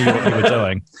though you knew what you were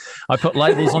doing. I put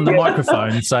labels on the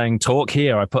microphone saying, talk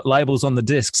here. I put labels on the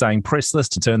disc saying, press this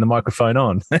to turn the microphone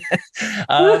on.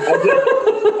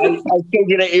 I still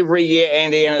get it every year,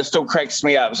 Andy, and it still cracks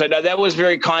me up. So no, that was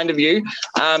very kind of you,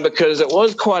 because it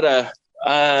was quite a.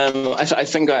 I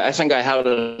think I held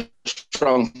a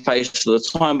strong face at the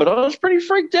time, but I was pretty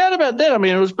freaked out about that. I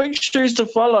mean, it was big shoes to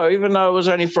follow, even though it was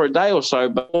only for a day or so.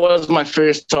 But it was my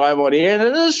first time on air, and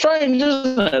it is strange,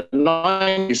 isn't it?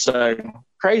 90, so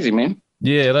crazy, man.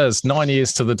 Yeah, it is. 9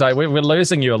 years to the day. We're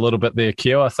losing you a little bit there,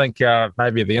 Q. I think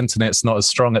maybe the internet's not as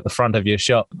strong at the front of your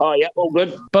shop. Oh, yeah, all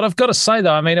good. But I've got to say,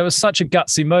 though, I mean, it was such a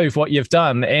gutsy move what you've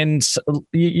done. And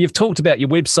you've talked about your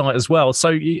website as well. So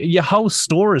your whole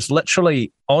store is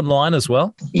literally online as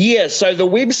well? Yeah, so the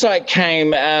website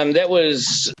came,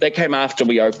 that came after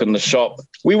we opened the shop.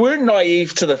 We weren't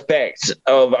naive to the fact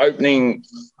of opening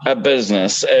a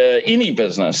business, any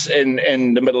business,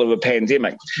 in the middle of a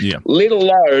pandemic, let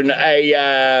alone a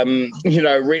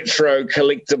retro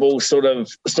collectible sort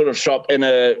of shop in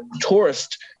a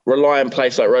tourist reliant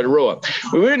place like Rotorua.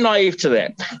 We weren't naive to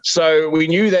that. So we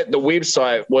knew that the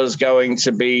website was going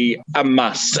to be a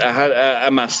must, a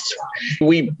must.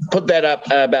 We put that up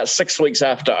about 6 weeks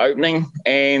after opening,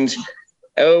 and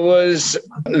it was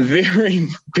very,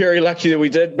 very lucky that we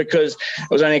did, because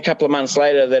it was only a couple of months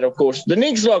later that, of course, the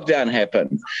next lockdown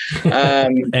happened.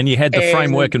 And you had the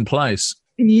framework in place.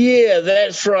 Yeah,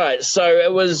 that's right. So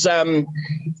it was...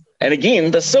 and again,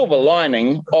 the silver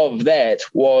lining of that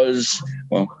was,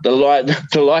 well, the light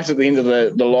at the end of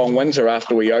the long winter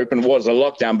after we opened was a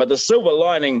lockdown. But the silver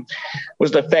lining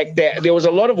was the fact that there was a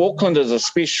lot of Aucklanders,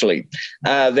 especially,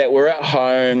 that were at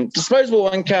home, disposable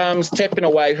incomes, tapping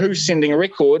away, who's sending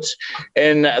records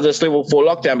in this level 4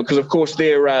 lockdown, because, of course,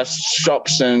 their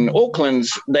shops in Auckland,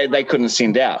 they couldn't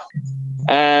send out.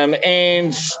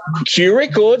 And Q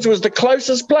Records was the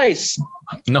closest place.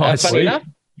 Nice. Funny enough.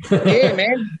 Yeah,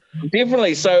 man,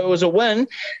 definitely. So it was a win,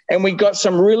 and we got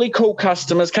some really cool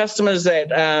customers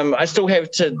that I still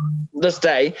have to this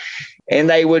day, and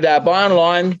they would buy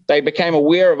online. They became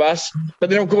aware of us, but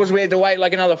then, of course, we had to wait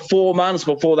like another 4 months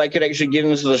before they could actually get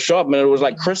into the shop, and it was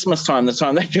like Christmas time, the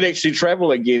time they could actually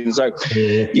travel again. So,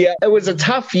 yeah, it was a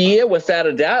tough year without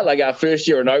a doubt, like our first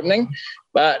year in opening.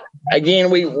 But again,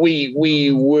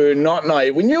 we were not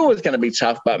naive. We knew it was going to be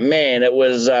tough, but man, it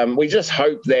was. We just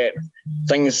hope that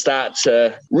things start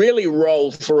to really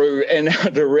roll through in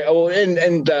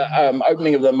the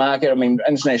opening of the market. I mean,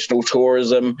 international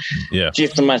tourism. Yeah.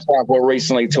 Jeff and myself were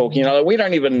recently talking. We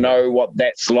don't even know what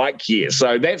that's like here.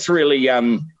 So that's really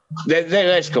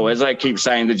that's cool. As I keep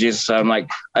saying to Jess,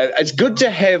 it's good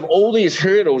to have all these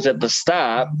hurdles at the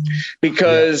start,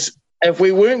 because if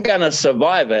we weren't going to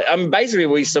survive it, basically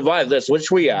we survived this, which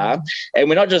we are, and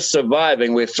we're not just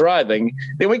surviving, we're thriving,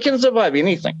 then we can survive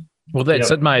anything. Well,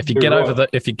 that's it, mate. If you get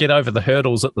over the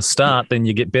hurdles at the start, then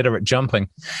you get better at jumping.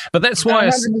 But that's why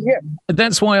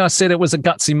I said it was a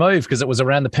gutsy move, because it was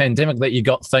around the pandemic that you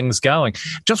got things going.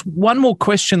 Just one more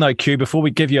question though, Q, before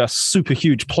we give you a super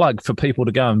huge plug for people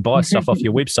to go and buy stuff off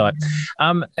your website.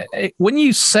 When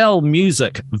you sell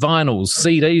music, vinyls,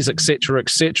 CDs,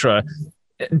 etc.,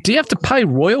 do you have to pay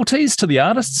royalties to the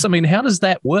artists? I mean, how does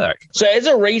that work? So as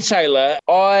a retailer,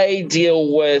 I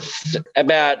deal with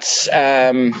about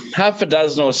half a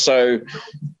dozen or so,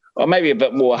 or maybe a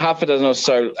bit more, half a dozen or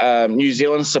so New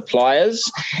Zealand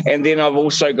suppliers. And then I've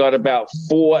also got about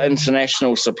 4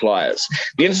 international suppliers.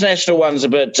 The international one's a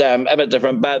bit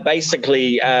different, but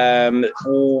basically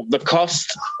the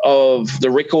cost of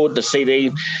the record, the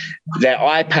CD, that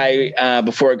I pay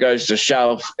before it goes to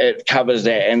shelf, it covers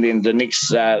that. And then the next,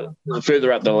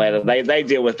 further up the ladder, they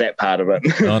deal with that part of it.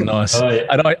 Oh, nice. Oh, yeah.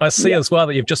 And I see as well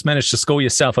that you've just managed to score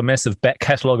yourself a massive back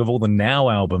catalogue of all the Now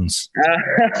albums.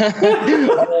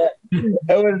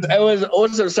 It was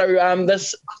awesome. So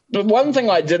the one thing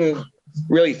I didn't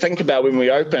really think about when we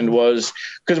opened was,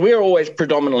 because we are always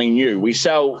predominantly new. We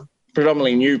sell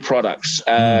predominantly new products,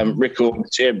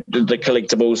 records, the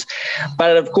collectibles.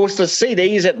 But of course, the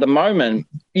CDs at the moment,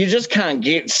 you just can't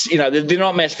get, they're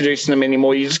not mass producing them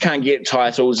anymore. You just can't get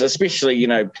titles, especially,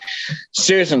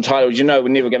 certain titles, we're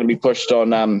never going to be pushed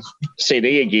on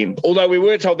CD again. Although we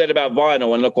were told that about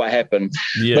vinyl, and look what happened.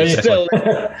 Yeah, but still...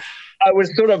 I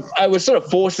was sort of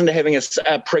forced into having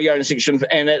a pre-owned section,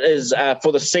 and it is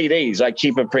for the CDs. I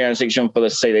keep a pre-owned section for the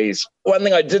CDs. One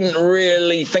thing I didn't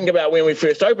really think about when we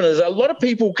first opened is a lot of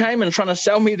people came and trying to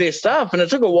sell me their stuff, and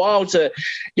it took a while to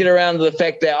get around to the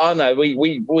fact that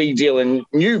we deal in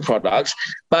new products.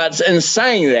 But in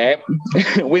saying that,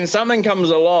 when something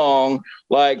comes along,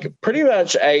 like pretty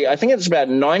much I think it's about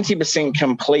 90%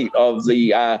 complete of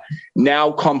the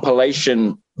Now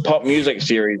compilation pop music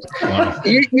series. Wow.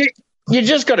 You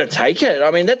just got to take it. I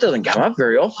mean, that doesn't come up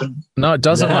very often. No, it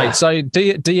doesn't, mate. So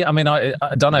do you, I mean, I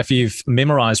don't know if you've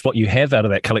memorized what you have out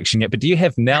of that collection yet, but do you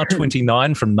have Now 29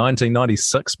 from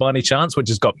 1996 by any chance, which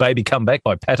has got Baby Come Back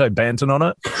by Pato Banton on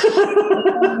it?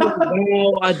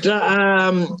 Well, I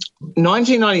don't,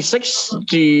 1996.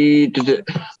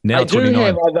 Now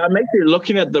 29. I'm actually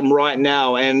looking at them right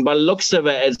now, and by the looks of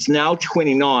it, it's Now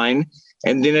 29,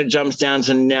 and then it jumps down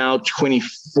to Now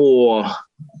 24.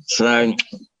 So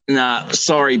Nah,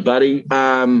 sorry, buddy.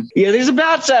 There's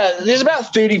about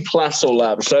 30 plus all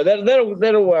up. So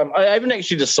that'll. I haven't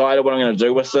actually decided what I'm going to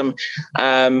do with them.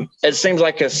 It seems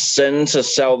like a sin to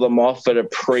sell them off at a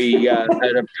pre-owned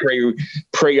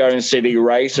CD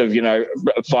rate of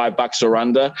 $5 or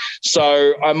under.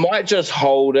 So I might just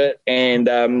hold it and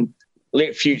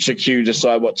let future Q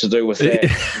decide what to do with that.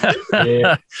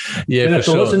 Yeah, you have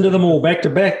to listen to them all back to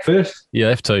back first. You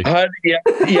have to.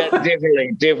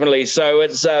 Definitely. So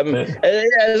it's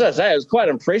as I say, it was quite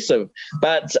impressive.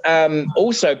 But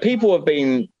also, people have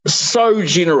been so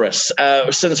generous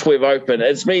since we've opened.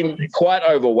 It's been quite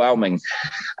overwhelming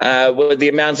with the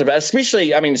amount of, especially,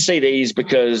 CDs,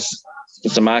 because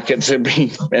it's a market to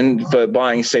be in for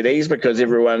buying CDs because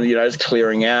everyone, is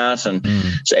clearing out and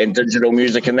digital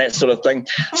music and that sort of thing.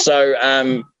 So,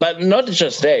 but not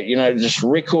just that, just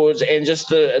records and just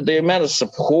the amount of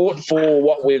support for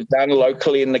what we've done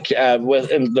locally in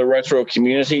the Rotorua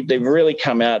community. They've really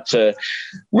come out to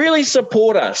really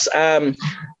support us.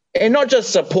 And not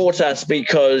just support us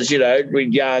because, we're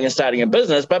young and starting a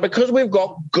business, but because we've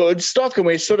got good stock and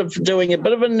we're sort of doing a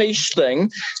bit of a niche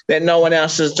thing that no one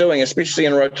else is doing, especially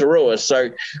in Rotorua.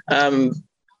 So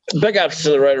big ups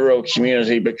to the Rotorua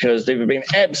community because they've been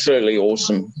absolutely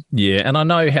awesome. Yeah, and I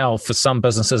know how for some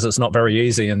businesses it's not very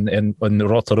easy in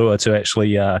Rotorua to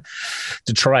actually to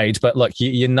trade, but look,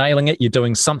 you're nailing it. You're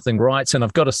doing something right, and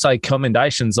I've got to say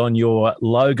commendations on your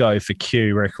logo for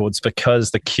Q Records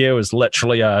because the Q is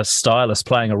literally a stylist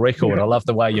playing a record. I love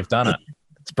the way you've done it.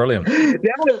 It's brilliant.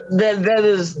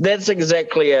 That's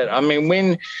exactly it.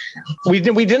 When we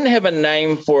didn't have a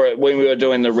name for it when we were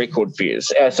doing the record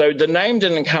fairs, so the name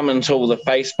didn't come until the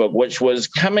Facebook, which was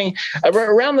coming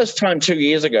around this time 2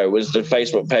 years ago. Was the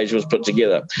Facebook page was put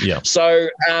together? Yeah. So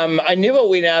I never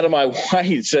went out of my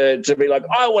way to be like,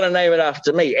 I want to name it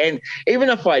after me, and even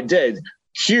if I did,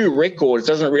 Q Records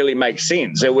doesn't really make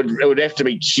sense. It would have to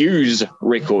be Q's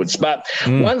Records. But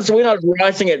once when I was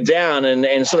writing it down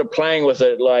and sort of playing with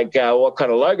it, like what kind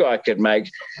of logo I could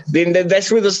make, then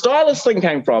that's where the stylist thing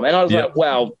came from. And I was like,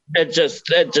 wow, it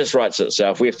just writes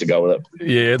itself. We have to go with it.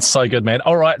 Yeah, it's so good, man.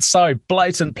 All right, so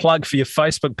blatant plug for your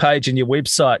Facebook page and your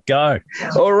website. Go.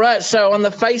 All right, so on the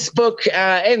Facebook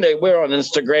and we're on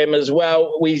Instagram as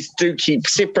well. We do keep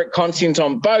separate content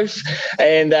on both,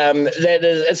 and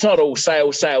it's not all sale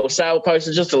posts.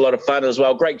 It's just a lot of fun as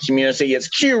well. Great community. It's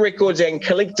Q Records and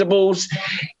Collectibles,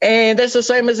 and that's the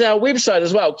same as our website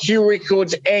as well,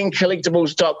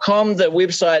 qrecordsandcollectibles.com. The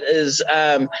website is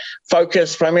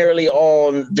focused primarily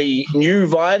on the new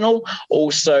vinyl,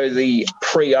 also the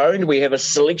pre-owned. We have a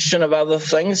selection of other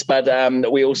things, but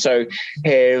we also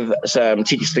have some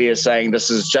text there saying this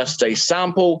is just a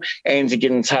sample and to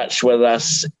get in touch with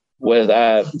us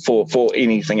for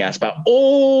anything else. But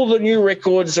all the new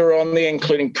records are on there,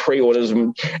 including pre-orders,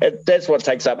 and that's what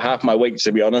takes up half my week,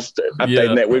 to be honest,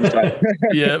 updating that website.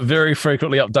 Yeah, very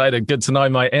frequently updated. Good to know,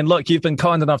 mate. And look, you've been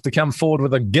kind enough to come forward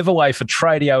with a giveaway for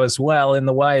TRADIO as well, in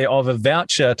the way of a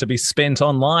voucher to be spent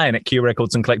online at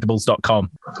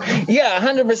qrecordsandcollectibles.com. Yeah,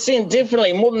 100%,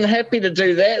 definitely. More than happy to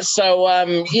do that. So,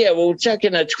 we'll chuck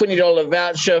in a $20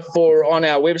 voucher on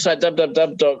our website,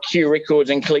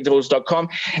 www.qrecordsandcollectibles.com.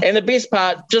 And the best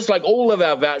part, just like all of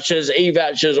our vouchers,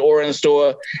 e-vouchers or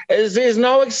in-store, is there's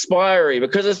no expiry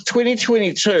because it's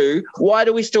 2022. Why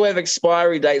do we still have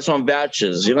expiry dates on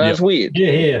vouchers? It's weird.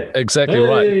 Yeah. Exactly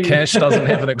right. Cash doesn't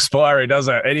have an expiry, does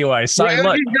it? Anyway, so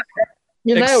look.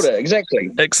 You nailed it,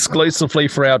 exactly. Exclusively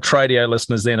for our TRADIO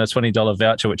listeners then, a $20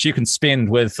 voucher, which you can spend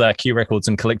with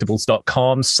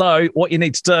qrecordsandcollectibles.com. So what you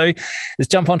need to do is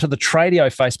jump onto the TRADIO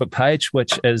Facebook page,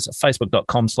 which is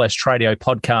facebook.com/TRADIO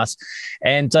podcast,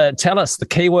 and tell us the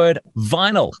keyword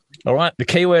vinyl. All right, the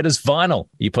keyword is vinyl.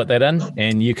 You put that in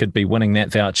and you could be winning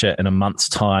that voucher in a month's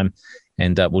time.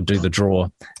 And we'll do the draw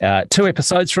 2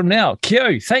 episodes from now.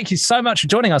 Q, thank you so much for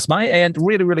joining us, mate. And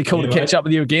really, really cool to catch up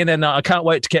with you again. And I can't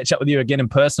wait to catch up with you again in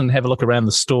person and have a look around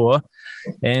the store.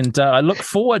 And I look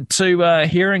forward to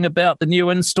hearing about the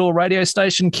new in-store radio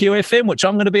station, QFM, which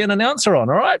I'm going to be an announcer on,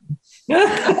 all right?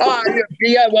 Well,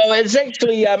 it's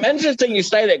actually interesting you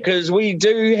say that because we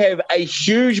do have a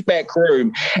huge back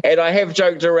room, and I have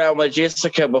joked around with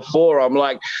Jessica before. I'm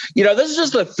like, this is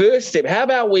just the first step. How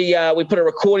about we put a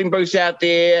recording booth out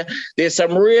there? There's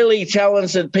some really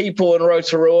talented people in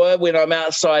Rotorua. When I'm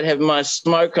outside having my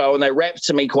smoke, and they rap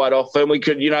to me quite often, we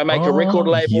could, make a record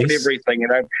label and everything,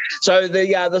 So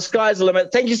the sky's the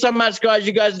limit. Thank you so much, guys.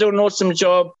 You guys do an awesome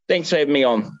job. Thanks for having me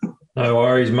on. No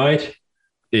worries, mate.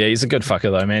 Yeah, he's a good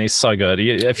fucker though, man. He's so good.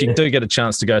 If you do get a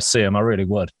chance to go see him, I really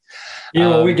would. Yeah,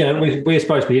 well, we're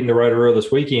supposed to be heading to Rotorua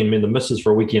this weekend, me and the missus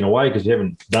for a weekend away because we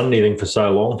haven't done anything for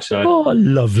so long. So,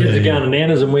 lovely. Kids are going to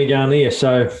Nana's and we're going there,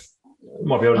 so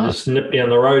might be able to just nip down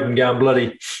the road and go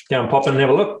and pop in and have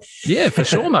a look. Yeah, for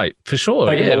sure, mate. For sure.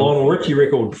 Take the Lionel Richie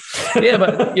record. Yeah,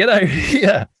 but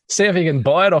see if you can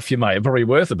buy it off you, mate. Probably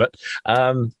worth a bit.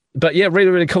 But yeah, really,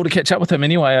 really cool to catch up with him.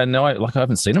 Anyway, I know, I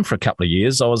haven't seen him for a couple of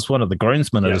years. I was one of the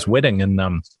groomsmen at his wedding, and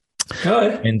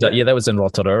that was in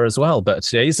Rotorua as well.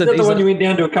 But yeah, he's the one you went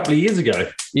down to a couple of years ago.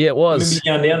 Yeah, it was. Maybe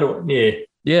going down to it.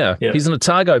 Yeah, he's an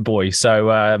Otago boy.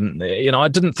 So, I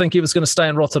didn't think he was going to stay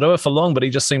in Rotorua for long, but he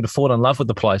just seemed to fall in love with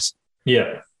the place.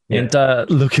 Yeah. And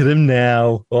look at him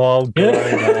now. Oh,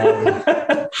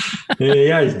 God.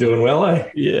 Yeah, he's doing well, eh?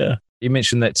 Yeah. You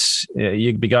mentioned that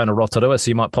you'd be going to Rotorua,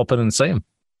 so you might pop in and see him.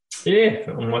 Yeah,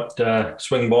 I might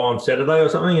swing by on Saturday or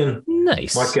something and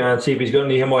nice. Might go and see if he's got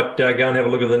any. I might go and have a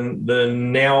look at the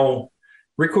now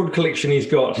record collection he's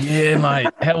got. Yeah, mate.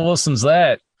 How awesome's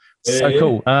that? So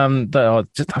cool.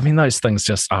 Those things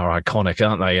just are iconic,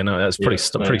 aren't they? That's pretty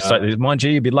straight. Mind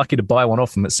you, you'd be lucky to buy one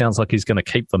off him. It sounds like he's going to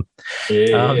keep them.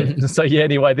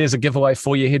 Anyway, there's a giveaway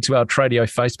for you. Head to our TRADIO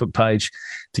Facebook page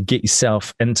to get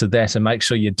yourself into that, and make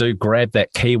sure you do grab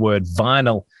that keyword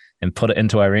vinyl and put it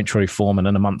into our entry form. And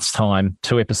in a month's time,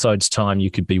 2 episodes time,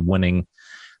 you could be winning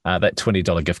that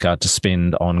 $20 gift card to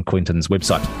spend on Quentin's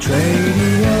website.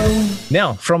 TRADIO.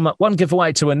 Now, from one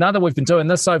giveaway to another, we've been doing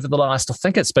this over the last, I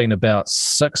think it's been about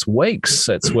 6 weeks.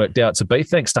 It's worked out to be.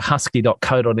 Thanks to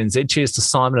husky.co.nz. Cheers to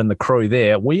Simon and the crew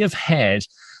there. We have had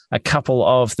a couple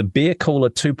of the Beer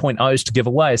Cooler 2.0s to give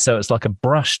away. So it's like a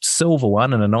brushed silver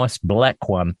one and a nice black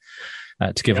one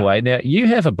to give away. Now, you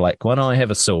have a black one. I have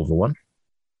a silver one.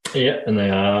 Yeah, and they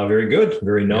are very good.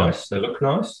 Very nice. Yeah. They look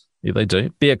nice. Yeah, they do.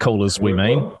 Beer coolers, we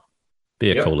mean. Well.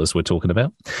 Beer coolers we're talking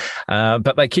about.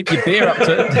 But they keep your beer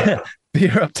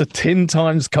up to 10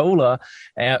 times cooler.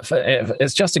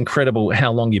 It's just incredible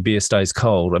how long your beer stays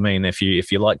cold. I mean, if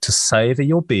you like to savour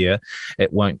your beer,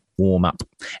 it won't warm up.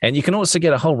 And you can also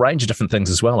get a whole range of different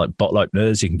things as well, like bottle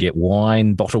openers. You can get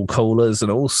wine, bottle coolers,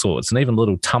 and all sorts, and even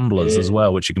little tumblers as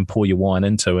well, which you can pour your wine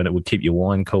into, and it would keep your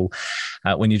wine cool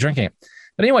when you're drinking it.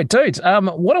 But anyway, dude,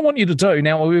 what I want you to do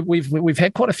now, we've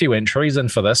had quite a few entries in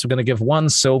for this. We're going to give one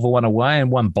silver one away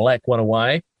and one black one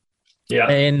away. Yeah.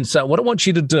 And so what I want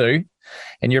you to do,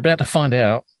 and you're about to find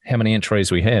out how many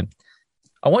entries we had,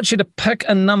 I want you to pick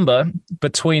a number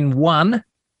between 1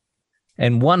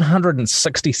 and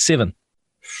 167.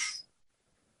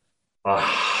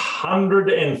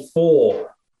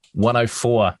 104.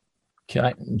 104. Okay,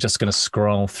 I'm just going to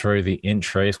scroll through the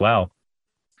entries. Wow.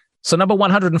 So number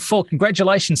 104,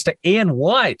 congratulations to Ian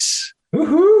White.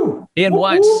 Woohoo! Ian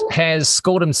White has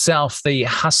scored himself the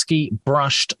Husky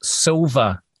Brushed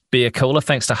Silver Beer Cooler,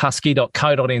 thanks to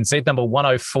husky.co.nz. Number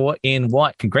 104, Ian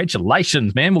White.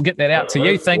 Congratulations, man. We'll get that out to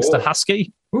you. Thanks to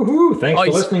Husky. Woohoo! Thanks for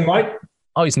listening, mate.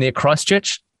 Oh, he's near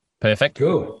Christchurch. Perfect.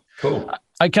 Cool.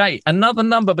 Okay, another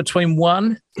number between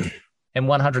 1 and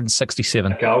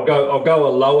 167. Okay, I'll go a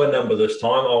lower number this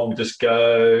time. I'll just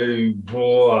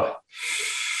go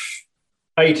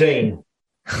 18.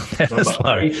 That's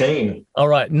low. 18. All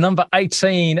right. Number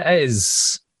 18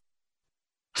 is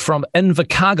from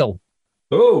Invercargill.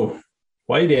 Oh,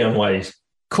 way down ways.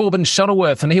 Corbin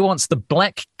Shuttleworth, and he wants the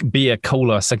black beer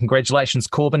cooler. So congratulations,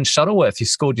 Corbin Shuttleworth. You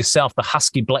scored yourself the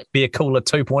Husky Black Beer Cooler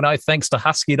 2.0 thanks to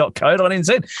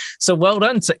husky.co.nz. So well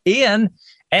done to Ian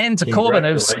and to Corbin,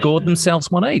 who've scored themselves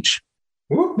one each.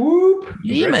 Whoop, whoop.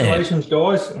 Yeah, congratulations,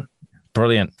 guys.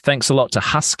 Brilliant. Thanks a lot to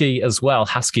Husky as well,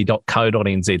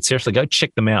 husky.co.nz. Seriously, go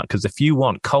check them out, because if you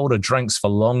want colder drinks for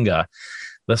longer,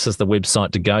 this is the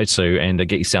website to go to and to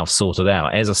get yourself sorted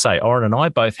out. As I say, Oren and I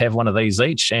both have one of these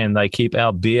each, and they keep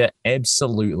our beer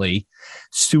absolutely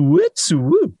sweet.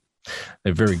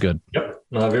 They're very good. Yep.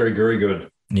 No, very, very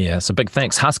good. Yeah, so big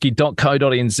thanks,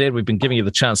 husky.co.nz. We've been giving you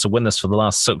the chance to win this for the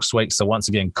last 6 weeks. So once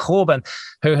again, Corbin,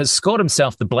 who has scored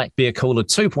himself the Black Beer Cooler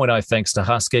 2.0 thanks to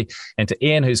Husky, and to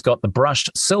Ian, who's got the Brushed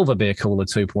Silver Beer Cooler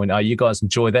 2.0. You guys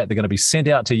enjoy that. They're going to be sent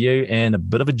out to you in a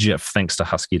bit of a jiff thanks to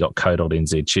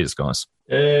husky.co.nz. Cheers, guys.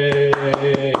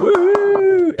 Hey. Woo!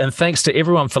 And thanks to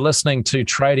everyone for listening to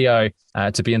TRADIO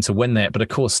to be in to win that. But of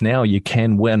course, now you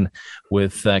can win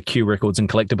with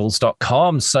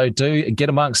QRecordsandCollectibles.com. So do get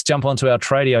amongst, jump onto our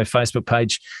TRADIO Facebook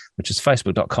page, which is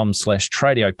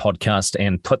facebook.com/TRADIO podcast,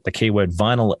 and put the keyword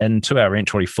vinyl into our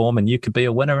entry form, and you could be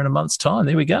a winner in a month's time.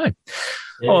 There we go.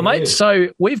 Yeah, mate. So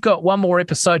we've got one more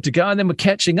episode to go, and then we're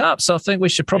catching up. So I think we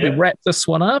should probably wrap this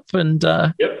one up. And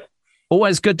yep.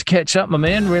 Always good to catch up, my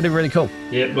man. Really, really cool.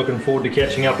 Yeah, looking forward to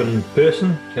catching up in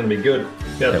person. It's going to be good.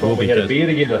 That's why we had a beer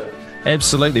together.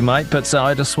 Absolutely, mate. But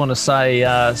I just want to say,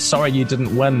 sorry you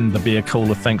didn't win the beer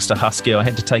cooler thanks to Husky. I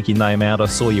had to take your name out. I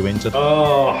saw you entered.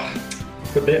 Oh,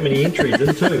 put that many entries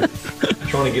in too.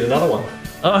 Trying to get another one.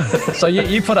 Oh, so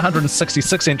you put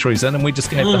 166 entries in, and we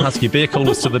just gave the Husky beer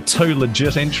coolers to the 2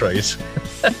 legit entries.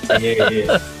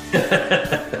 Yeah.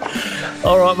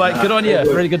 All right, mate. Good on you.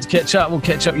 Really good to catch up. We'll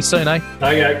catch up with you soon, eh?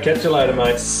 Okay, catch you later,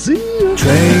 mate. See you.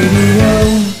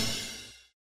 TRADIO.